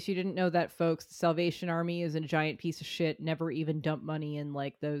Army. In case you didn't know that, folks, the Salvation Army is a giant piece of shit. Never even dump money in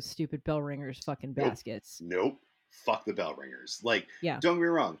like those stupid bell ringers fucking Nope. baskets. Nope. Fuck the bell ringers. Like, Yeah, don't get me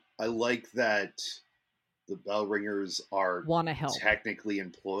wrong. I like that the bell ringers are want to help. technically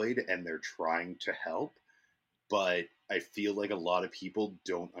employed and they're trying to help, but I feel like a lot of people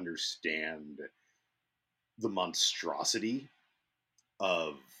don't understand the monstrosity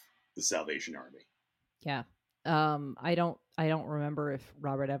of the Salvation Army. Yeah. I don't remember if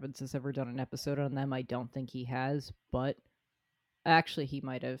Robert Evans has ever done an episode on them. I don't think he has, but actually he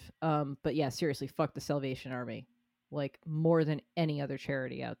might have. But yeah, seriously, fuck the Salvation Army. Like, more than any other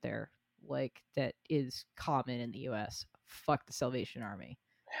charity out there, like, that is common in the US. Fuck the Salvation Army.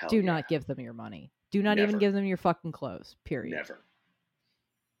 Hell Do yeah. not give them your money. Do not Never. even give them your fucking clothes. Period. Never.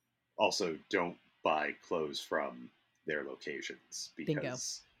 Also, don't buy clothes from their locations, because Bingo.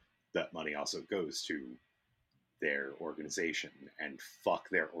 that money also goes to their organization, and fuck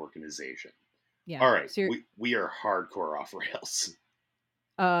their organization. Yeah. All right, we are hardcore off rails.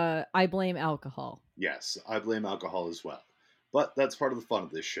 I blame alcohol. Yes, I blame alcohol as well. But that's part of the fun of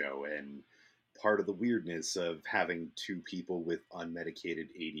this show, and part of the weirdness of having two people with unmedicated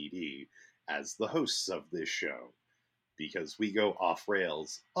ADD as the hosts of this show, because we go off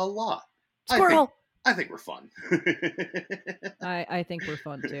rails a lot. Squirrel! I think we're fun. I think we're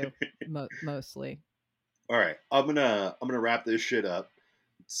fun too, mostly. All right, I'm gonna wrap this shit up.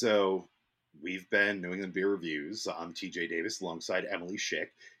 So we've been New England Beer Reviews. I'm TJ Davis alongside Emily Schick.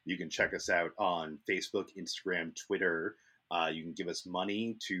 You can check us out on Facebook, Instagram, Twitter. You can give us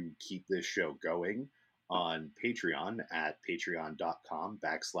money to keep this show going on Patreon at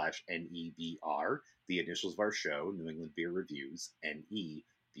patreon.com/NEBR, the initials of our show, New England Beer Reviews,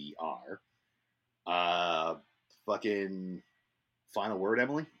 NEBR. Fucking final word,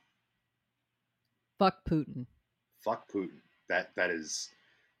 Emily? Fuck Putin. Fuck Putin. That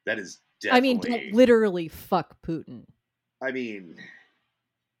is definitely. I mean, don't literally fuck Putin. I mean,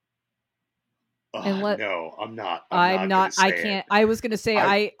 And no, I'm not. I'm not. I can't. I was gonna say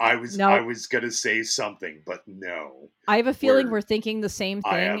I was gonna say something, but no. I have a feeling we're thinking the same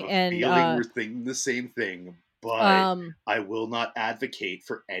thing. I have a feeling we're thinking the same thing, but I will not advocate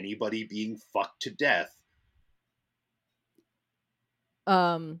for anybody being fucked to death.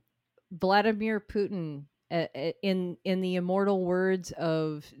 Vladimir Putin, in the immortal words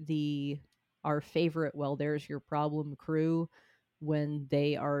of our favorite "Well, There's Your Problem" crew, when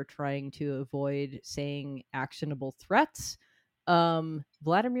they are trying to avoid saying actionable threats,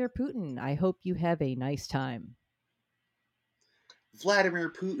 Vladimir Putin, I hope you have a nice time. Vladimir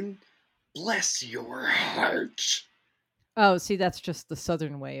Putin, bless your heart. Oh, see, that's just the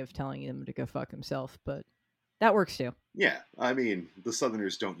Southern way of telling him to go fuck himself, but that works too. Yeah, I mean, the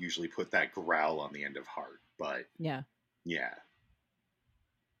Southerners don't usually put that growl on the end of heart, but... Yeah.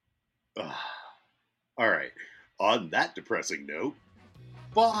 All right. On that depressing note,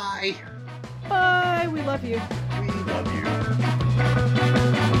 bye! Bye! We love you. We love you.